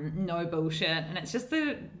no bullshit, and it's just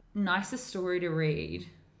the nicest story to read.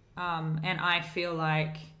 And I feel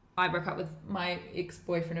like I broke up with my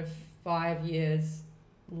ex-boyfriend of 5 years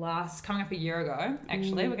coming up a year ago,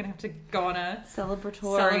 actually. We're gonna have to go on a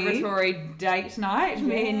celebratory date night,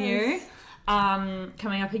 me and you,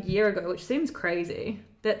 coming up a year ago, which seems crazy.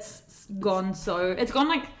 It's gone so fast,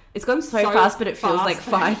 but it feels like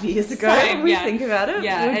 5 years ago when we think about it.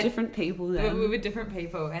 Yeah, we were different people then. We were different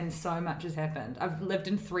people, and so much has happened. I've lived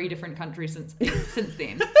in 3 different countries since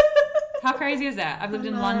then. How crazy is that? I've lived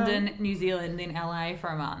in London, New Zealand, then LA for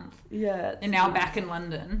a month. Yeah, and now back in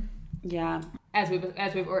London. Yeah. As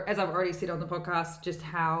I've already said on the podcast, just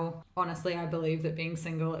how honestly I believe that being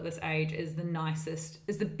single at this age is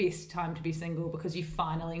the best time to be single, because you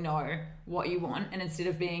finally know what you want, and instead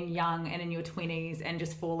of being young and in your 20s and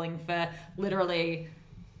just falling for literally,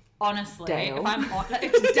 honestly, Dale.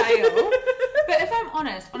 It's Dale. But if I'm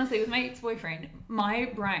honestly, with my ex-boyfriend, my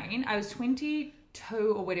brain, I was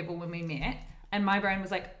 22 or whatever when we met, and my brain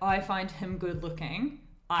was like, I find him good looking.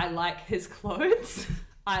 I like his clothes.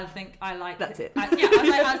 I think I like. That's it. I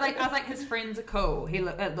was like, his friends are cool.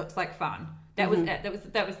 It looks like fun. That was it.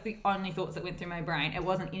 That was the only thoughts that went through my brain. It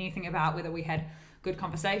wasn't anything about whether we had good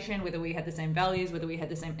conversation, whether we had the same values, whether we had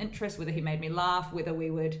the same interests, whether he made me laugh, whether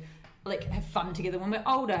we would like have fun together when we're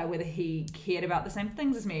older, whether he cared about the same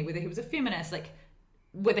things as me, whether he was a feminist, like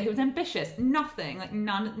whether he was ambitious. Nothing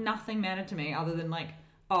mattered to me other than like,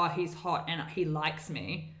 oh, he's hot and he likes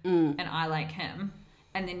me and I like him.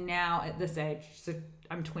 And then now at this age, so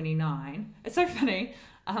I'm 29. It's so funny.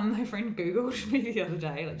 My friend Googled me the other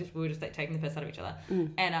day, we were just like taking the piss out of each other.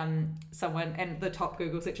 And and the top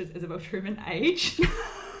Google search is Isabel Truman age.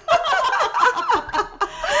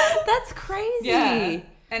 That's crazy. Yeah.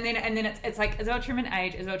 And then it's like Isabel Truman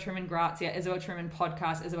age, Isabel Truman Grazia, Isabel Truman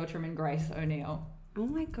podcast, Isabel Truman Grace O'Neill. Oh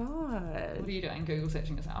my god. What are you doing? Google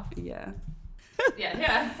searching yourself? Yeah.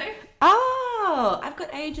 Yeah. See? Oh, I've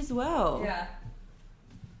got age as well. Yeah.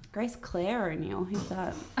 Grace Claire O'Neill. Who's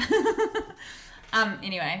that?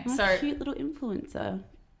 Anyway, what so a cute little influencer.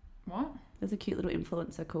 What? There's a cute little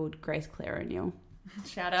influencer called Grace Claire O'Neill.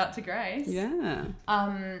 Shout out to Grace. Yeah.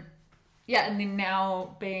 Yeah, and then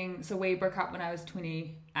now we broke up when I was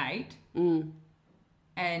 28.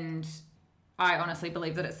 And I honestly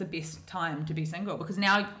believe that it's the best time to be single, because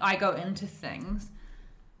now I go into things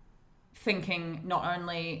thinking not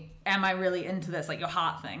only am I really into this, like your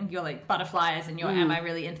heart thing, you're like butterflies, and you're am I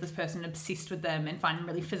really into this person, obsessed with them and find them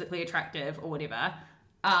really physically attractive or whatever,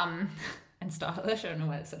 and stylish. I don't know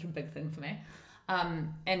why it's such a big thing for me.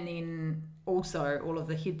 And then also all of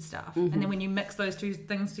the head stuff. And then when you mix those two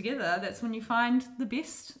things together, that's when you find the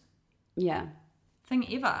best thing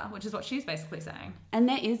ever, which is what she's basically saying. And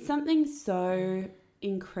there is something so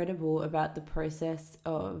incredible about the process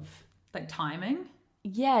of like timing.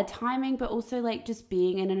 Yeah, timing, but also like just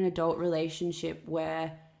being in an adult relationship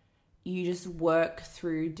where you just work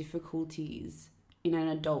through difficulties in an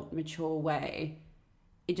adult, mature way.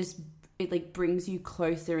 It like brings you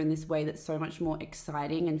closer in this way that's so much more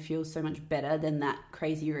exciting and feels so much better than that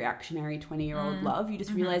crazy reactionary 20-year-old love. You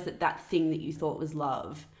just realize that thing that you thought was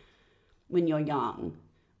love when you're young,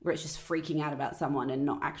 where it's just freaking out about someone and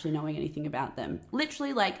not actually knowing anything about them.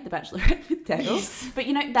 Literally like The Bachelorette with Dale. Yes. But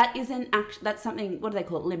you know, that isn't that's something, what do they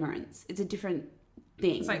call it? Limerence. It's a different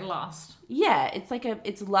thing. It's like lust. Yeah,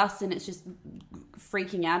 it's lust, and it's just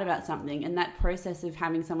freaking out about something. And that process of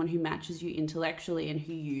having someone who matches you intellectually and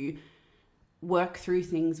who you work through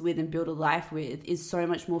things with and build a life with is so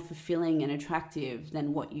much more fulfilling and attractive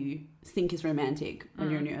than what you think is romantic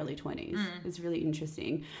when you're in your early 20s. It's really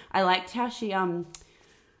interesting. I liked how she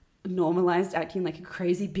normalized acting like a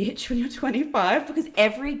crazy bitch when you're 25, because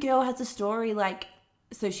every girl has a story. Like,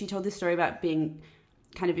 so she told this story about being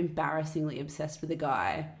kind of embarrassingly obsessed with a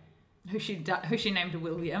guy who she named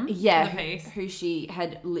William. Yeah, who she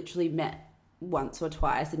had literally met once or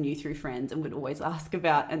twice and knew through friends and would always ask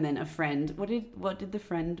about. And then a friend, what did the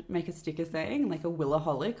friend make a sticker saying? Like a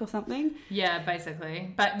Willaholic or something? Yeah,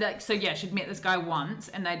 basically. But like, so yeah, she'd met this guy once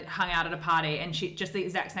and they'd hung out at a party, and she just the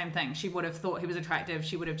exact same thing. She would have thought he was attractive.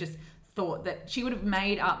 She would have just thought that she would have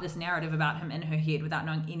made up this narrative about him in her head without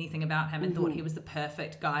knowing anything about him, and thought he was the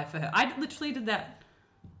perfect guy for her. I literally did that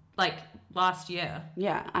like last year.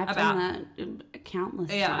 Yeah, I've done that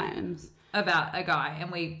countless times. About a guy, and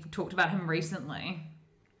we talked about him recently,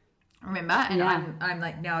 remember? And I'm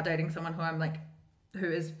like now dating someone who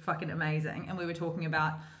is fucking amazing, and we were talking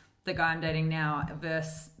about the guy I'm dating now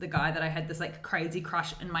versus the guy that I had this like crazy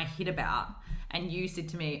crush in my head about, and you said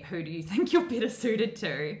to me, who do you think you're better suited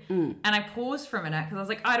to? And I paused for a minute because I was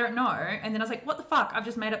like, I don't know, and then I was like, what the fuck, I've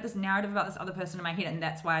just made up this narrative about this other person in my head, and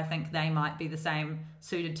that's why I think they might be the same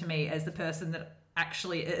suited to me as the person that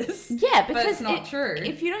actually is. Yeah, because but it's not true.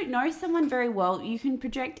 If you don't know someone very well, you can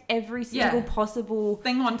project every single possible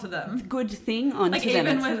thing onto them, good thing onto like them.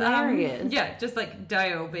 Even it's with hilarious. Just like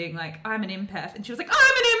Dale being like, I'm an empath, and she was like,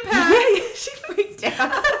 I'm an empath. She freaked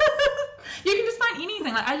out. You can just find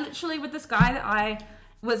anything. Like I literally, with this guy that I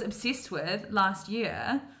was obsessed with last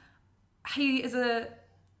year, he is a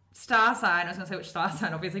star sign. I was going to say which star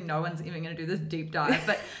sign. Obviously, no one's even going to do this deep dive.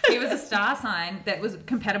 But he was a star sign that was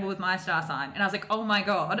compatible with my star sign. And I was like, oh my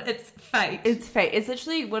God, it's fate. It's fate. It's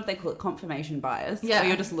literally, what do they call it? Confirmation bias. Yeah. Where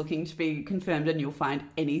you're just looking to be confirmed and you'll find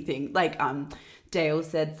anything. Like, Dale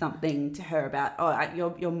said something to her about,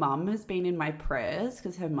 your mum has been in my prayers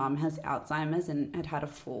because her mum has Alzheimer's and had a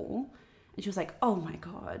fall. And she was like, oh my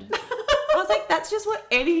God. I was like, that's just what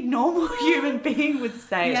any normal human being would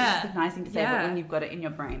say. Yeah. It's just a nice thing to say, but when you've got it in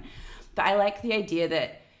your brain. But I like the idea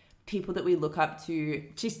that people that we look up to...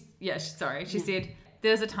 She said,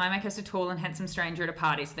 there was a time I kissed a tall and handsome stranger at a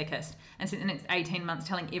party, so they kissed. And spent the next 18 months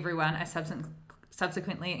telling everyone I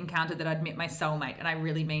subsequently encountered that I'd met my soulmate, and I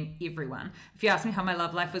really mean everyone. If you asked me how my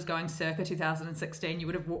love life was going circa 2016, you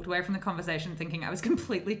would have walked away from the conversation thinking I was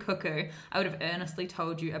completely cuckoo. I would have earnestly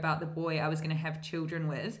told you about the boy I was going to have children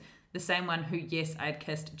with, the same one who, yes, I had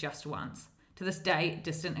kissed just once. To this day,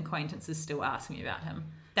 distant acquaintances still ask me about him.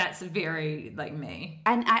 That's very, like, me.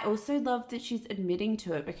 And I also love that she's admitting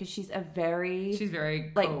to it, because she's very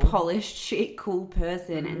cool. Polished, chic, cool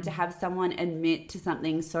person. And to have someone admit to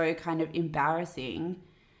something so kind of embarrassing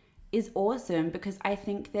is awesome, because I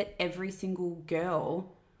think that every single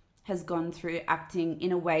girl has gone through acting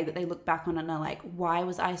in a way that they look back on and are like, why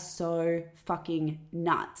was I so fucking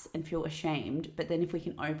nuts, and feel ashamed. But then if we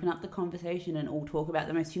can open up the conversation and all talk about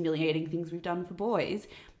the most humiliating things we've done for boys,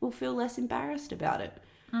 we'll feel less embarrassed about it.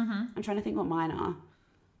 I'm trying to think what mine are.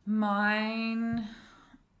 Mine,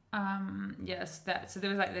 yes, that. So there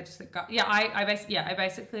was like that. Just like, I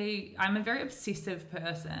basically, I'm a very obsessive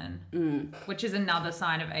person, which is another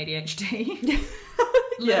sign of ADHD.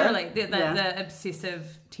 Literally, the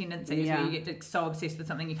obsessive tendencies where you get so obsessed with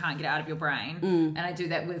something you can't get out of your brain, and I do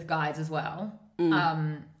that with guys as well.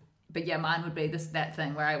 But yeah, mine would be that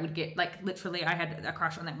thing where I would get, like, literally, I had a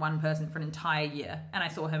crush on that one person for an entire year, and I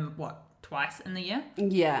saw him twice in the year?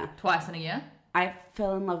 Yeah. Twice in a year? I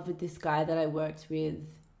fell in love with this guy that I worked with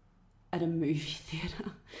at a movie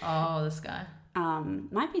theatre. Oh, this guy.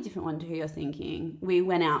 Might be a different one to who you're thinking. We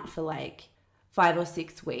went out for like 5 or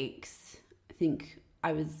 6 weeks. I think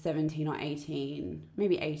I was 17 or 18,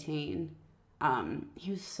 maybe 18.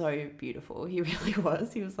 He was so beautiful. He really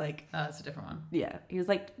was. He was like... Oh, it's a different one. Yeah. He was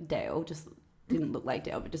like Dale, just didn't look like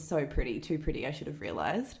Dale, but just so pretty. Too pretty, I should have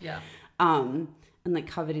realised. Yeah. And like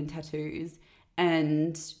covered in tattoos.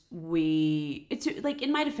 And it's like,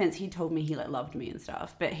 in my defense, he told me he like loved me and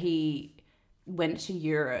stuff, but he went to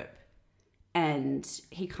Europe and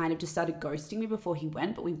he kind of just started ghosting me before he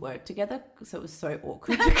went, but we worked together, so it was so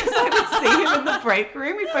awkward because I would see him in the break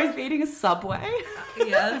room. We'd both be eating a Subway.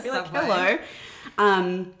 Yeah, I'd be like, hello.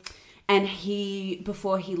 And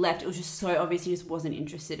before he left, it was just so obvious he just wasn't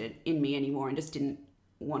interested in me anymore and just didn't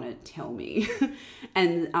want to tell me.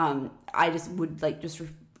 And I just would like just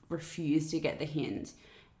refuse to get the hint.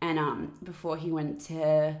 And before he went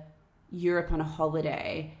to Europe on a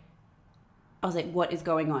holiday, I was like, what is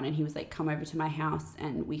going on? And he was like, come over to my house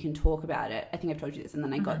and we can talk about it. I think I've told you this. And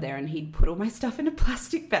then I got there and he'd put all my stuff in a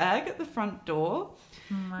plastic bag at the front door.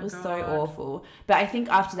 It was so awful. But I think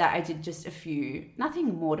after that, I did just a few,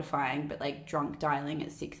 nothing mortifying, but like drunk dialing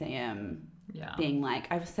at 6 a.m. Yeah. Being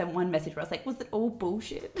like, I sent one message where I was like, was it all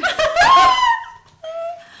bullshit?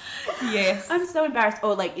 Yes. I'm so embarrassed.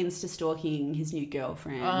 Or like Insta stalking his new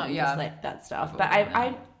girlfriend. And just like that stuff. But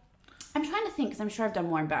I'm trying to think because I'm sure I've done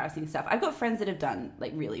more embarrassing stuff. I've got friends that have done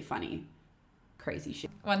like really funny, crazy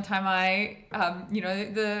shit. One time I,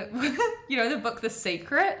 the book The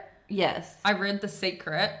Secret. Yes. I read The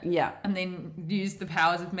Secret. Yeah. And then used the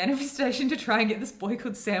powers of manifestation to try and get this boy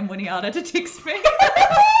called Sam Winiata to text me.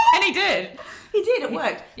 And he did. He did. It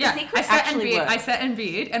worked. Yeah. The Secret actually worked. I sat in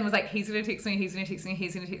bed and was like, he's going to text me, he's going to text me,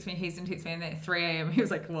 he's going to text me, he's going to text me. And then at 3 a.m. he was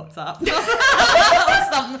like, what's up?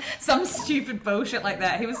 some stupid bullshit like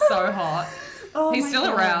that. He was so hot. Oh, he's still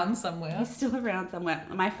around somewhere. He's still around somewhere.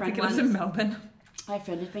 My friend lives in Melbourne. My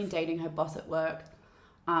friend had been dating her boss at work.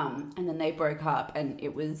 And then they broke up and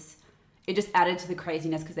it just added to the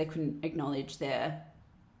craziness because they couldn't acknowledge their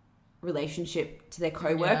relationship to their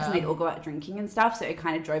co-workers and they'd all go out drinking and stuff, so it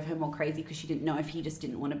kind of drove her more crazy because she didn't know if he just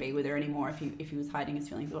didn't want to be with her anymore, if he was hiding his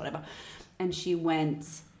feelings or whatever. And she went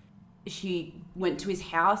to his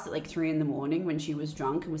house at like 3 a.m. when she was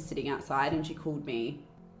drunk and was sitting outside, and she called me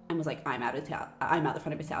and was like, I'm out the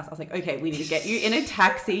front of his house. I was like, okay, we need to get you in a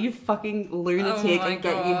taxi, you fucking lunatic, and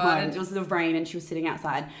get you home. It was the rain and she was sitting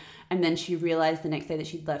outside. And then she realised the next day that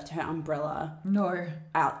she'd left her umbrella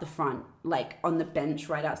out the front, like on the bench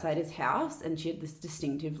right outside his house. And she had this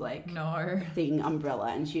distinctive thing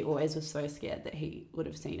umbrella. And she always was so scared that he would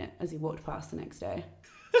have seen it as he walked past the next day.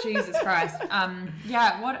 Jesus Christ.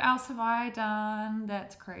 What else have I done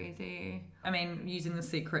that's crazy? I mean, using The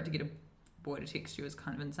Secret to get a boy to text you is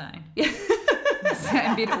kind of insane.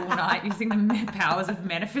 Sat in bed all night using the powers of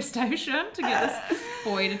manifestation to get this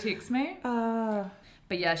boy to text me.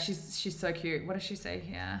 But yeah, she's so cute. What does she say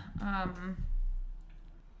here?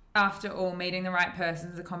 After all, meeting the right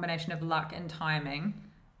person is a combination of luck and timing.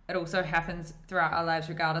 It also happens throughout our lives,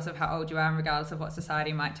 regardless of how old you are and regardless of what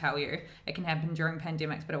society might tell you. It can happen during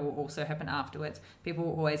pandemics, but it will also happen afterwards. People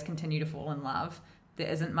will always continue to fall in love. There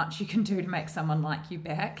isn't much you can do to make someone like you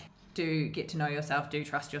back. Do get to know yourself, do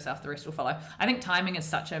trust yourself, the rest will follow. I think timing is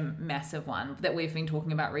such a massive one that we've been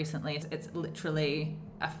talking about recently. It's literally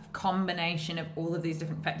a combination of all of these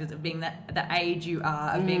different factors of being the age you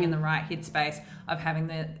are, of being in the right headspace, of having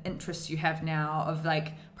the interests you have now, of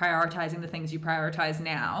like prioritizing the things you prioritize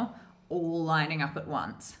now, all lining up at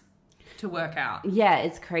once to work out. Yeah,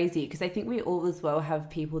 it's crazy because I think we all as well have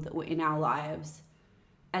people that were in our lives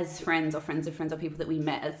as friends or friends of friends or people that we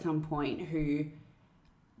met at some point who...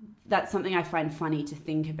 That's something I find funny to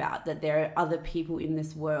think about, that there are other people in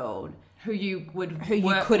this world who you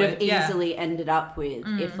could have easily ended up with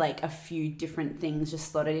if like a few different things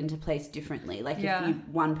just slotted into place differently. Like if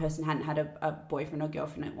one person hadn't had a boyfriend or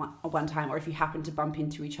girlfriend at one time, or if you happened to bump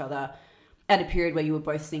into each other at a period where you were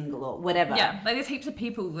both single or whatever. Yeah, like there's heaps of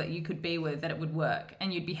people that you could be with that it would work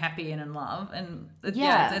and you'd be happy and in love. And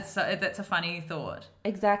that's a funny thought.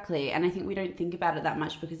 Exactly. And I think we don't think about it that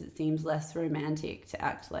much because it seems less romantic to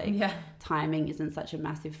act like timing isn't such a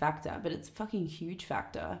massive factor, but it's a fucking huge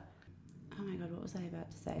factor. Oh my God, what was I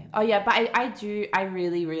about to say? Oh yeah, but I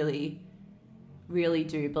really, really, really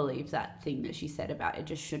do believe that thing that she said about it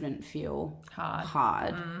just shouldn't feel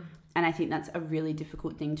hard. And I think that's a really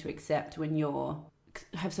difficult thing to accept when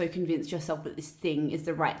have so convinced yourself that this thing is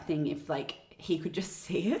the right thing if like he could just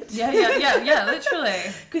see it. Yeah, literally.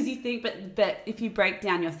 Because you think, but if you break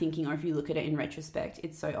down your thinking, or if you look at it in retrospect,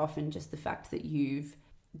 it's so often just the fact that you've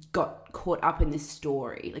got caught up in this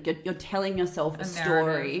story. Like you're telling yourself a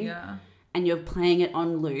story, and you're playing it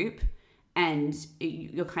on loop, and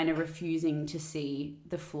you're kind of refusing to see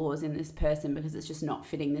the flaws in this person because it's just not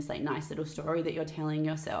fitting this like nice little story that you're telling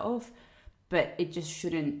yourself. But it just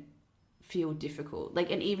shouldn't feel difficult. Like,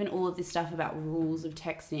 and even all of this stuff about rules of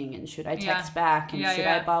texting and should I text back and should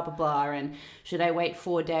I blah blah blah and should I wait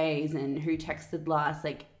 4 days and who texted last,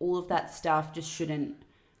 like all of that stuff just shouldn't,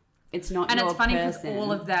 it's not. And your it's funny because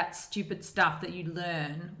all of that stupid stuff that you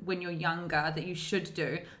learn when you're younger that you should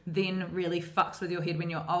do then really fucks with your head when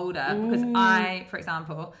you're older. Because I, for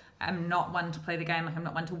example, am not one to play the game, like I'm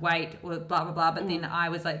not one to wait or blah blah blah, but then I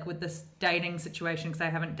was like with this dating situation, because I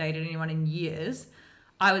haven't dated anyone in years,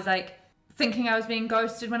 I was like thinking I was being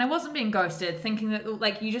ghosted when I wasn't being ghosted, thinking that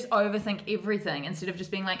like you just overthink everything instead of just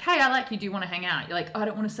being like, hey, I like you, do you want to hang out? You're like, I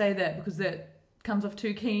don't want to say that because that comes off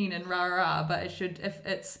too keen and rah rah, but it should, if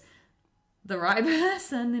it's the right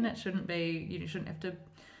person, then it shouldn't be, you shouldn't have to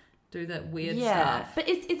do that weird stuff. But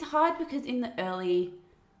it's hard because in the early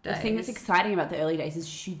days, the thing that's exciting about the early days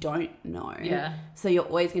is you don't know. Yeah. So you're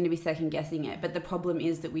always going to be second guessing it. But the problem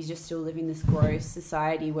is that we just still live in this gross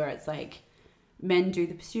society where it's like men do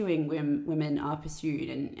the pursuing, women are pursued,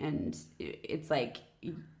 and it's like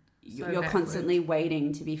you're constantly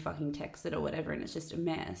waiting to be fucking texted or whatever, and it's just a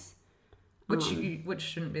mess. Which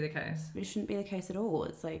shouldn't be the case. It shouldn't be the case at all.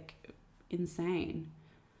 It's like insane.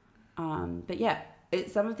 But yeah,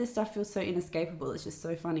 some of this stuff feels so inescapable. It's just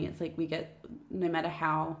so funny. It's like we get, no matter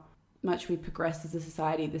how much we progress as a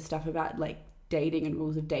society, the stuff about like dating and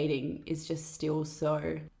rules of dating is just still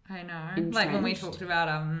so I know. entrenched. Like when we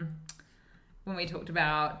talked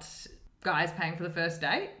about guys paying for the first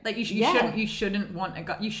date, like we shouldn't want a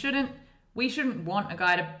guy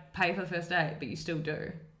to pay for the first date, but you still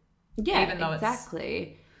do. Yeah, even though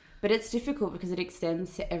exactly. But it's difficult because it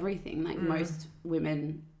extends to everything. Like most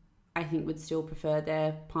women, I think, would still prefer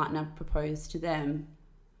their partner propose to them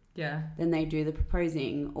than they do the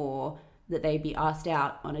proposing, or that they be asked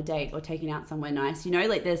out on a date or taken out somewhere nice. You know,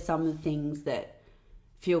 like there's some things that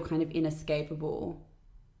feel kind of inescapable.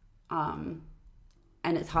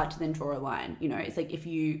 And it's hard to then draw a line. You know, it's like if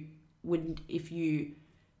you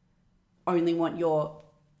only want your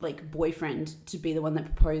like boyfriend to be the one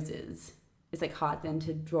that proposes, it's like hard then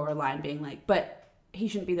to draw a line being like, but he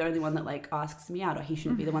shouldn't be the only one that like asks me out, or he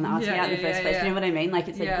shouldn't be the one that asks me out in the first place. Do you know what I mean? Like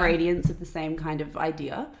it's like gradients of the same kind of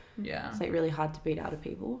idea. Yeah. It's like really hard to beat out of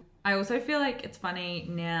people. I also feel like it's funny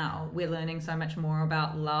now we're learning so much more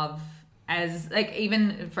about love as like,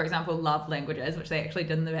 even for example, love languages, which they actually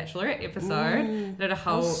did in the Bachelorette episode. Did a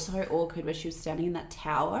whole, that was so awkward where she was standing in that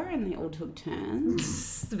tower and they all took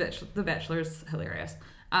turns. The Bachelor is hilarious.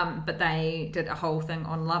 But they did a whole thing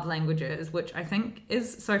on love languages, which I think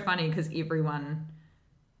is so funny because everyone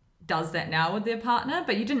does that now with their partner,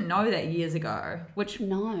 but you didn't know that years ago. Which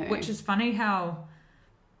is funny how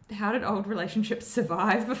did old relationships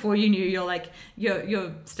survive before you knew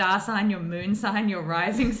your star sign, your moon sign, your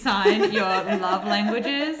rising sign, your love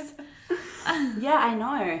languages? Yeah, I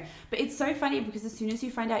know. But it's so funny because as soon as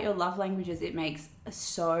you find out your love languages, it makes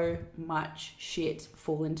so much shit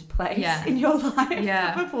fall into place in your life.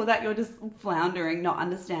 Yeah. Before that, you're just floundering, not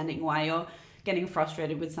understanding why you're getting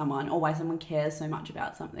frustrated with someone or why someone cares so much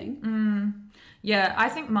about something. Yeah, I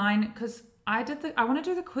think mine, because I want to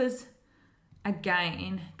do the quiz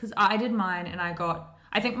again because I did mine and I got,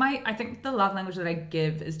 I think the love language that I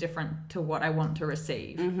give is different to what I want to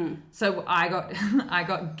receive. Mm-hmm. So I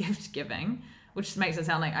got gift giving, which makes it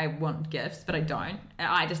sound like I want gifts, but I don't.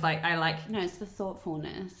 I like no, it's the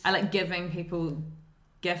thoughtfulness. I like giving people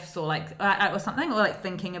gifts or or something, or like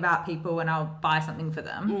thinking about people and I'll buy something for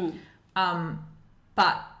them.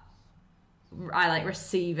 But I like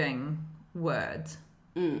receiving words.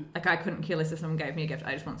 Like I couldn't care less if someone gave me a gift.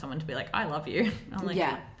 I just want someone to be like, I love you. I'm like,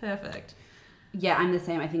 yeah, perfect. Yeah, I'm the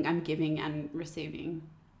same. I think I'm giving and receiving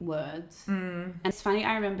words. And it's funny,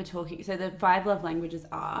 I remember talking, so the 5 love languages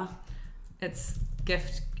are, it's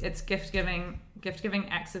gift giving,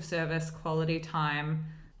 acts of service, quality time,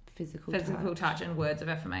 physical touch, and words of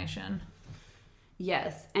affirmation.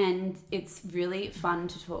 Yes, and it's really fun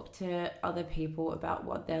to talk to other people about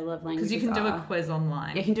what their love languages are. Because you can do a quiz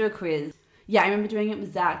online. Yeah, you can do a quiz. Yeah, I remember doing it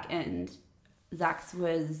with Zach, and Zach's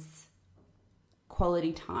was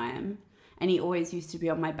quality time. And he always used to be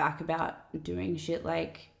on my back about doing shit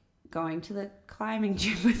like going to the climbing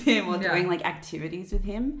gym with him or doing like activities with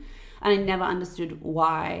him. And I never understood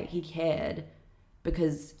why he cared,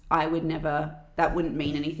 because that wouldn't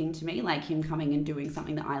mean anything to me. Like him coming and doing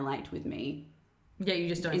something that I liked with me Yeah, you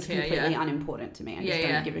just don't is care. completely unimportant to me. I just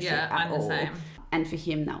don't give a shit at I'm all. the same. And for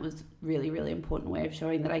him, that was really, really important way of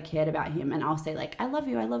showing that I cared about him. And I'll say like, I love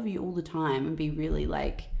you all the time, and be really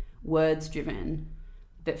like words driven.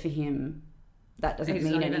 But for him, that doesn't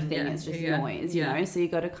mean anything. It's just noise, you know? So you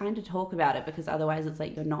got to kind of talk about it, because otherwise it's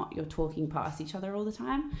like you're talking past each other all the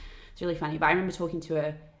time. It's really funny. But I remember talking to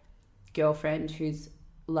a girlfriend whose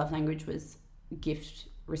love language was gift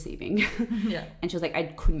receiving. Yeah. And she was like, I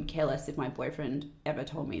couldn't care less if my boyfriend ever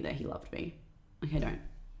told me that he loved me. Like,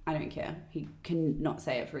 I don't care. He can not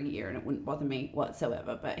say it for a year and it wouldn't bother me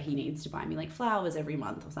whatsoever, but he needs to buy me like flowers every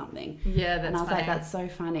month or something. Yeah, that's And I was funny. like, that's so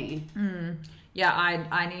funny. Yeah,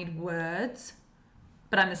 I need words,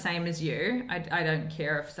 but I'm the same as you. I don't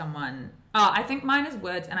care if someone... Oh, I think mine is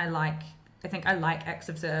words, and I think I like acts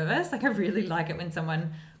of service. Like, I really like it when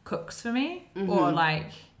someone cooks for me, or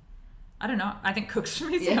like... I don't know. I think cooks for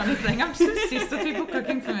me is the only thing. I'm just obsessed with people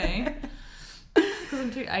cooking for me. Because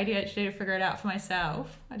I'm too ADHD to figure it out for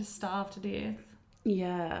myself. I just starve to death.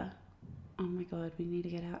 Yeah. Oh my God, we need to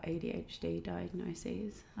get our ADHD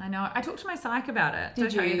diagnoses. I know. I talked to my psych about it. Did I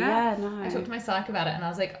tell you? you that? Yeah, no. I talked to my psych about it, and I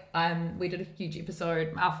was like, we did a huge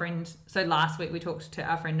episode. So last week we talked to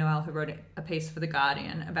our friend Noelle, who wrote a piece for The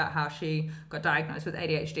Guardian about how she got diagnosed with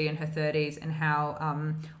ADHD in her 30s and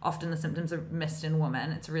how often the symptoms are missed in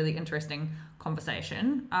women. It's a really interesting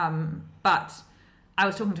conversation. But I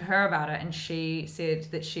was talking to her about it, and she said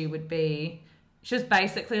that she was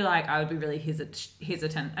basically like, I would be really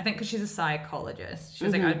hesitant. I think because she's a psychologist. She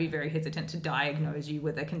was like, I would be very hesitant to diagnose you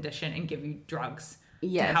with a condition and give you drugs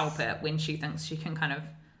to help it, when she thinks she can kind of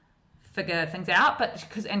figure things out.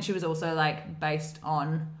 And she was also like, based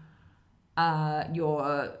on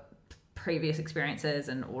your previous experiences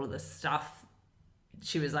and all of this stuff,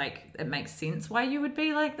 she was like, it makes sense why you would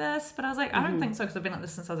be like this. But I was like, I don't think so, because I've been like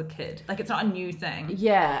this since I was a kid. Like, it's not a new thing.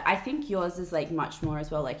 Yeah, I think yours is like much more as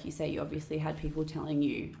well. Like you say, you obviously had people telling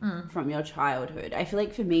you from your childhood. I feel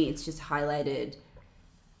like for me, it's just highlighted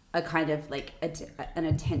a kind of like an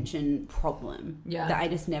attention problem that I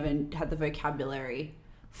just never had the vocabulary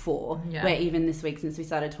for. Yeah. Where even this week, since we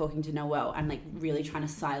started talking to Noelle, I'm like really trying to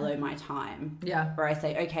silo my time. Yeah. Where I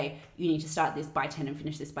say, okay, you need to start this by 10 and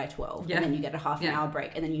finish this by 12. Yeah. And then you get a half an hour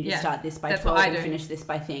break, and then you just start this by 12 and finish this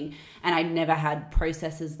by thing. And I never had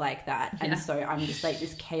processes like that. And so I'm just like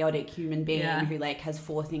this chaotic human being who like has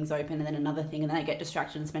 4 things open and then another thing, and then I get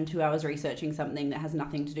distracted and spend 2 hours researching something that has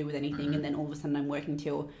nothing to do with anything. And then all of a sudden I'm working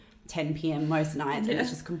till 10 p.m. most nights, and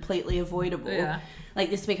it's just completely avoidable. Like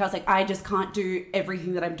this week I was like, I just can't do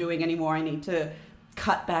everything that I'm doing anymore. I need to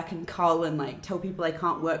cut back and cull and like tell people I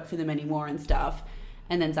can't work for them anymore and stuff.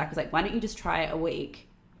 And then Zach was like, why don't you just try a week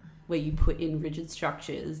where you put in rigid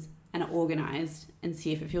structures and are organized and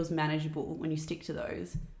see if it feels manageable when you stick to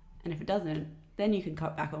those, and if it doesn't, then you can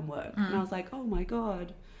cut back on work. And I was like, oh my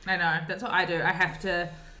God, I know, that's what I do. I have to,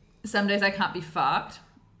 some days I can't be fucked.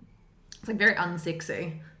 It's like very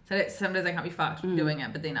unsexy. So some days I can't be fucked doing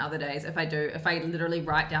it, but then other days, if I literally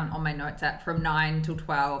write down on my notes app from 9 till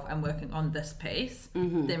 12, I'm working on this piece.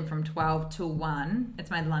 Then from 12 till 1,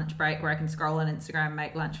 it's my lunch break where I can scroll on Instagram,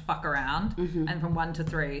 make lunch, fuck around. And from 1 to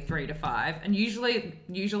 3, 3 to 5. And usually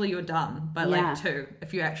you're done by like 2,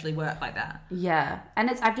 if you actually work like that. Yeah. And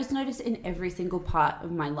I've just noticed in every single part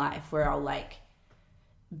of my life where I'll like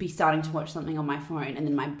be starting to watch something on my phone, and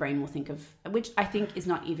then my brain will think of, which I think is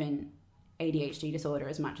not even ADHD disorder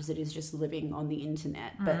as much as it is just living on the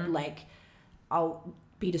internet. But like, I'll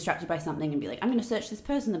be distracted by something and be like, I'm going to search this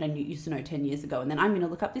person that I used to know 10 years ago, and then I'm going to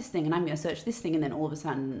look up this thing, and I'm going to search this thing, and then all of a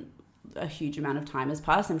sudden a huge amount of time has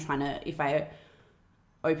passed. I'm trying to, if I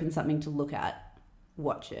open something to look at,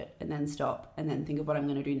 watch it and then stop and then think of what I'm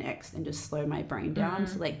going to do next, and just slow my brain down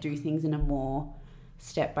to like do things in a more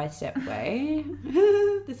step-by-step way.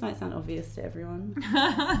 This might sound obvious to everyone.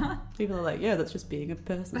 People are like, yeah, that's just being a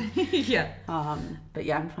person. But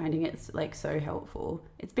yeah, I'm finding it's like so helpful.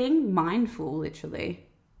 It's being mindful, literally.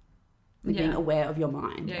 Like being aware of your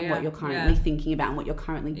mind and what you're currently thinking about and what you're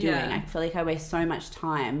currently doing. I feel like I waste so much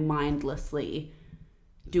time mindlessly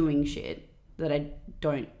doing shit that I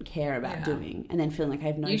don't care about doing, and then feeling like I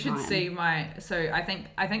have no time. You should see so I think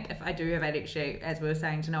if I do have ADHD, as we were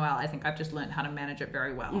saying to Noelle, I think I've just learned how to manage it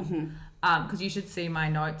very well. Because you should see my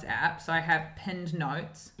notes app. So I have pinned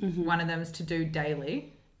notes. One of them is to do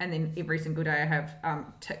daily, and then every single day I have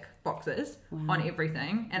tick boxes on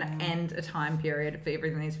everything, and a time period for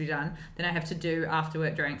everything that needs to be done. Then I have to do after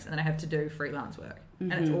work drinks, and then I have to do freelance work,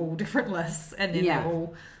 and it's all different lists, and then they're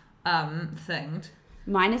all thinged.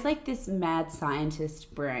 Mine is like this mad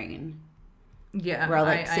scientist brain Yeah, where I'll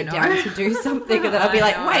like I sit know. down to do something and then I'll be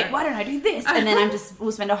like, know. wait, why don't I do this? And then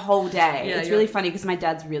we'll spend a whole day. Yeah, it's really funny because my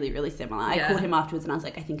dad's really, really similar. I Yeah. called him afterwards and I was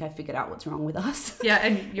like, I think I figured out what's wrong with us. Yeah,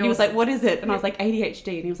 and he was like, what is it? And I was like, ADHD.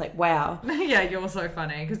 And he was like, wow. Yeah, you're so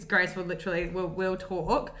funny because Grace will literally we'll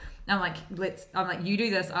talk. I'm like, you do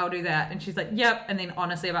this, I'll do that, and she's like, yep. And then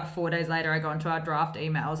honestly, about 4 days later, I go into our draft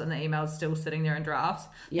emails, and the email's still sitting there in drafts.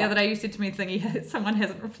 Yeah. The other day, you said to me, "Thingy, someone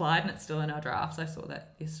hasn't replied, and it's still in our drafts." I saw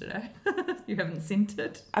that yesterday. You haven't sent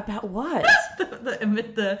it. About what?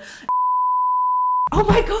 the Oh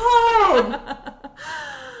my god!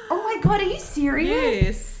 Oh my god, are you serious?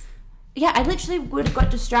 Yes. Yeah, I literally would have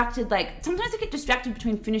got distracted. Like, sometimes I get distracted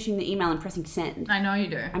between finishing the email and pressing send. I know you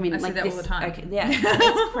do. I mean, I like see that this, all the time. Okay, yeah,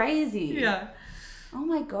 it's crazy. Yeah. Oh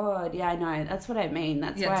my god, yeah, I know. That's what I mean.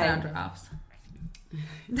 That's why It's our drafts.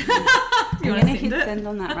 I'm You want gonna to hit send it? send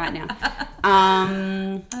on that right now.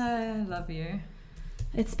 I love you.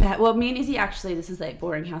 It's bad. Well, me and Izzy actually, this is like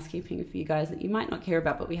boring housekeeping for you guys that you might not care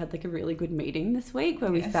about, but we had like a really good meeting this week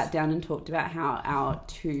where we sat down and talked about how our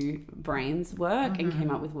two brains work and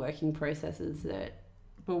came up with working processes that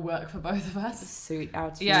Will work for both of us. suit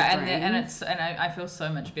our two Yeah, brains. and I feel so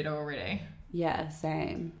much better already. Yeah,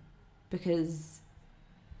 same. Because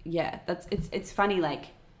yeah, it's funny, like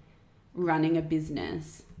running a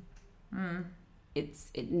business.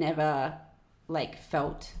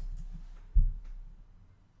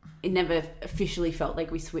 It never officially felt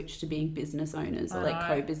like we switched to being business owners or like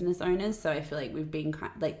co-business owners. So I feel like we've been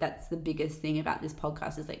like, that's the biggest thing about this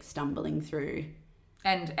podcast is like stumbling through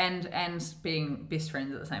and being best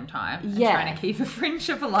friends at the same time. And Yeah. trying to keep a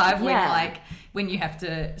friendship alive Yeah. when you have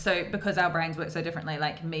to. So because our brains work so differently,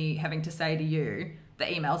 like me having to say to you,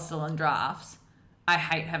 the email's still in drafts. I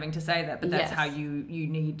hate having to say that, but that's Yes. how you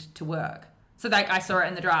need to work. So like I saw it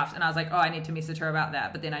in the draft and I was like, oh, I need to message her about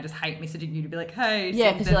that. But then I just hate messaging you to be like, hey, yeah,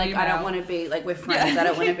 send because an you're like, I email. don't want to be like, we're friends. I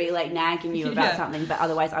don't want to be like nagging you about Yeah. something, but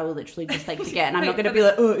otherwise I will literally just like forget, and I'm not Wait, going to for be the-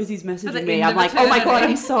 like, oh, Izzy's the messaging end me. of I'm like, oh my god,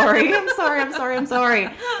 eternity. I'm sorry.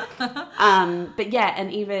 But yeah,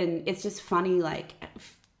 and even it's just funny, like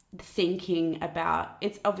thinking about.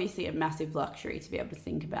 It's obviously a massive luxury to be able to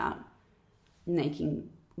think about making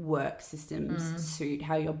work systems suit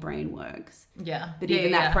how your brain works. Yeah. But Yeah,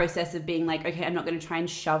 even yeah, that yeah. process of being like, okay, I'm not going to try and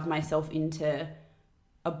shove myself into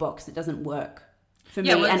a box that doesn't work for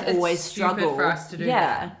Yeah, me well, and it's always stupid struggle. for us to do yeah,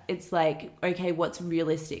 that. it's like, okay, what's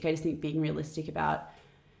realistic? I just think being realistic about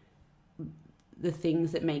the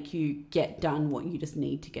things that make you get done what you just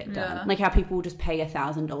need to get done. Yeah. Like how people will just pay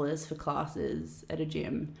 $1,000 for classes at a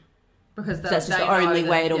gym. Because That's just they the know only that-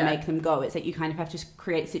 way it'll yeah. make them go. It's like you kind of have to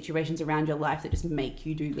create situations around your life that just make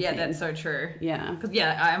you do the Yeah, thing. that's so true. Yeah. Because,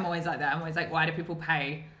 I'm always like that. I'm always like, why do people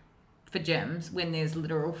pay for gyms when there's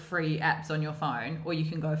literal free apps on your phone, or you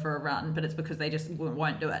can go for a run, but it's because they just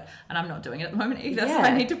won't do it. And I'm not doing it at the moment either, so Yeah.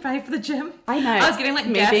 I need to pay for the gym. I know. I was getting like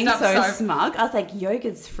me gassed being up so smug. I was like,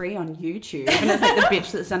 yoga's free on YouTube. And it's like the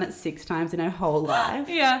bitch that's done it 6 times in her whole life.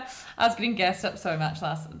 Yeah, I was getting gassed up so much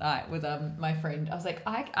last night with my friend. I was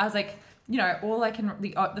like, you know, all I can,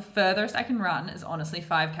 the furthest I can run is honestly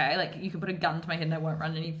 5K. Like, you can put a gun to my head and I won't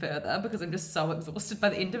run any further because I'm just so exhausted by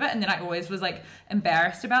the end of it. And then I always was like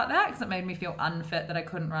embarrassed about that because it made me feel unfit that I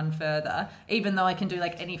couldn't run further. Even though I can do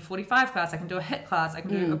like any 45 class, I can do a HIIT class, I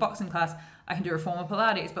can do a boxing class, I can do reformer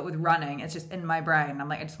Pilates, but with running, it's just in my brain. I'm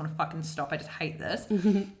like, I just want to fucking stop. I just hate this.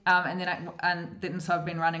 And then so I've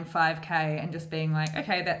been running 5K and just being like,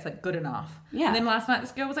 okay, that's like good enough. Yeah. And then last night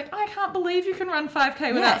this girl was like, I can't believe you can run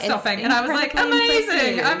 5K without it's stopping. And I was like, incredibly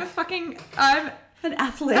amazing. impressive. I'm An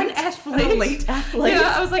athlete. an athlete. An elite athlete.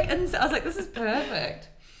 Yeah, I was like, this is perfect.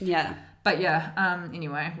 Yeah. But yeah,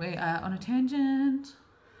 anyway, we are on a tangent.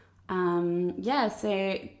 Yeah,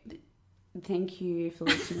 so thank you for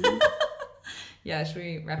listening. Yeah, should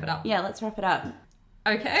we wrap it up? Yeah, let's wrap it up.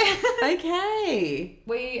 Okay. Okay.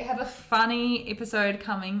 We have a funny episode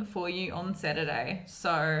coming for you on Saturday.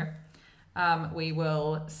 So we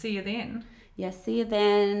will see you then. Yeah, see you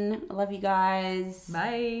then. I love you guys.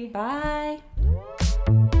 Bye. Bye.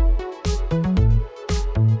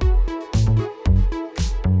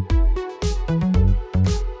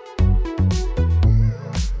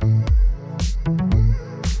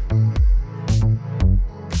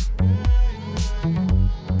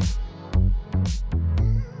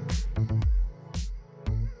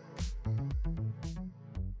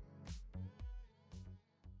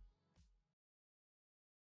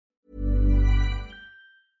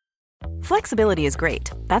 Flexibility is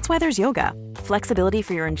great. That's why there's yoga. Flexibility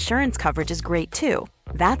for your insurance coverage is great too.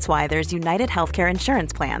 That's why there's United Healthcare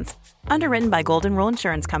Insurance Plans. Underwritten by Golden Rule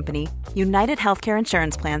Insurance Company, United Healthcare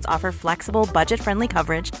Insurance Plans offer flexible, budget-friendly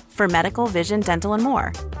coverage for medical, vision, dental, and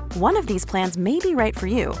more. One of these plans may be right for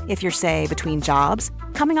you if you're, say, between jobs,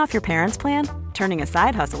 coming off your parents' plan, turning a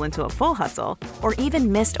side hustle into a full hustle, or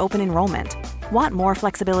even missed open enrollment. Want more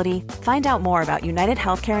flexibility? Find out more about United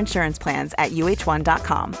Healthcare Insurance Plans at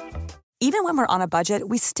uh1.com. Even when we're on a budget,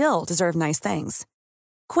 we still deserve nice things.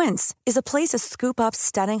 Quince is a place to scoop up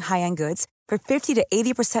stunning high-end goods for 50 to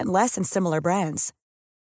 80% less than similar brands.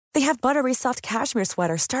 They have buttery soft cashmere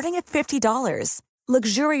sweaters starting at $50,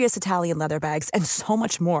 luxurious Italian leather bags, and so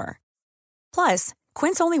much more. Plus,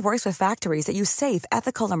 Quince only works with factories that use safe,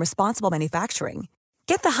 ethical, and responsible manufacturing.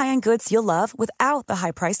 Get the high-end goods you'll love without the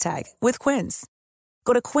high price tag with Quince.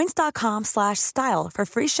 Go to quince.com/style for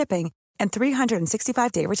free shipping and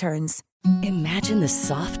 365-day returns. Imagine the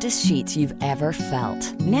softest sheets you've ever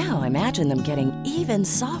felt. Now imagine them getting even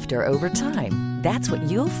softer over time. That's what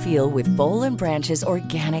you'll feel with Boll & Branch's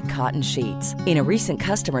organic cotton sheets. In a recent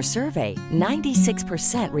customer survey,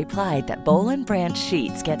 96% replied that Boll & Branch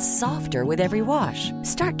sheets get softer with every wash.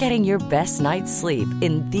 Start getting your best night's sleep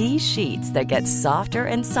in these sheets that get softer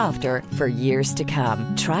and softer for years to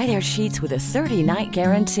come. Try their sheets with a 30-night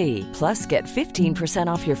guarantee. Plus, get 15%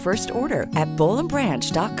 off your first order at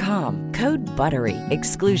bollandbranch.com. Code BUTTERY.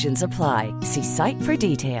 Exclusions apply. See site for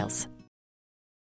details.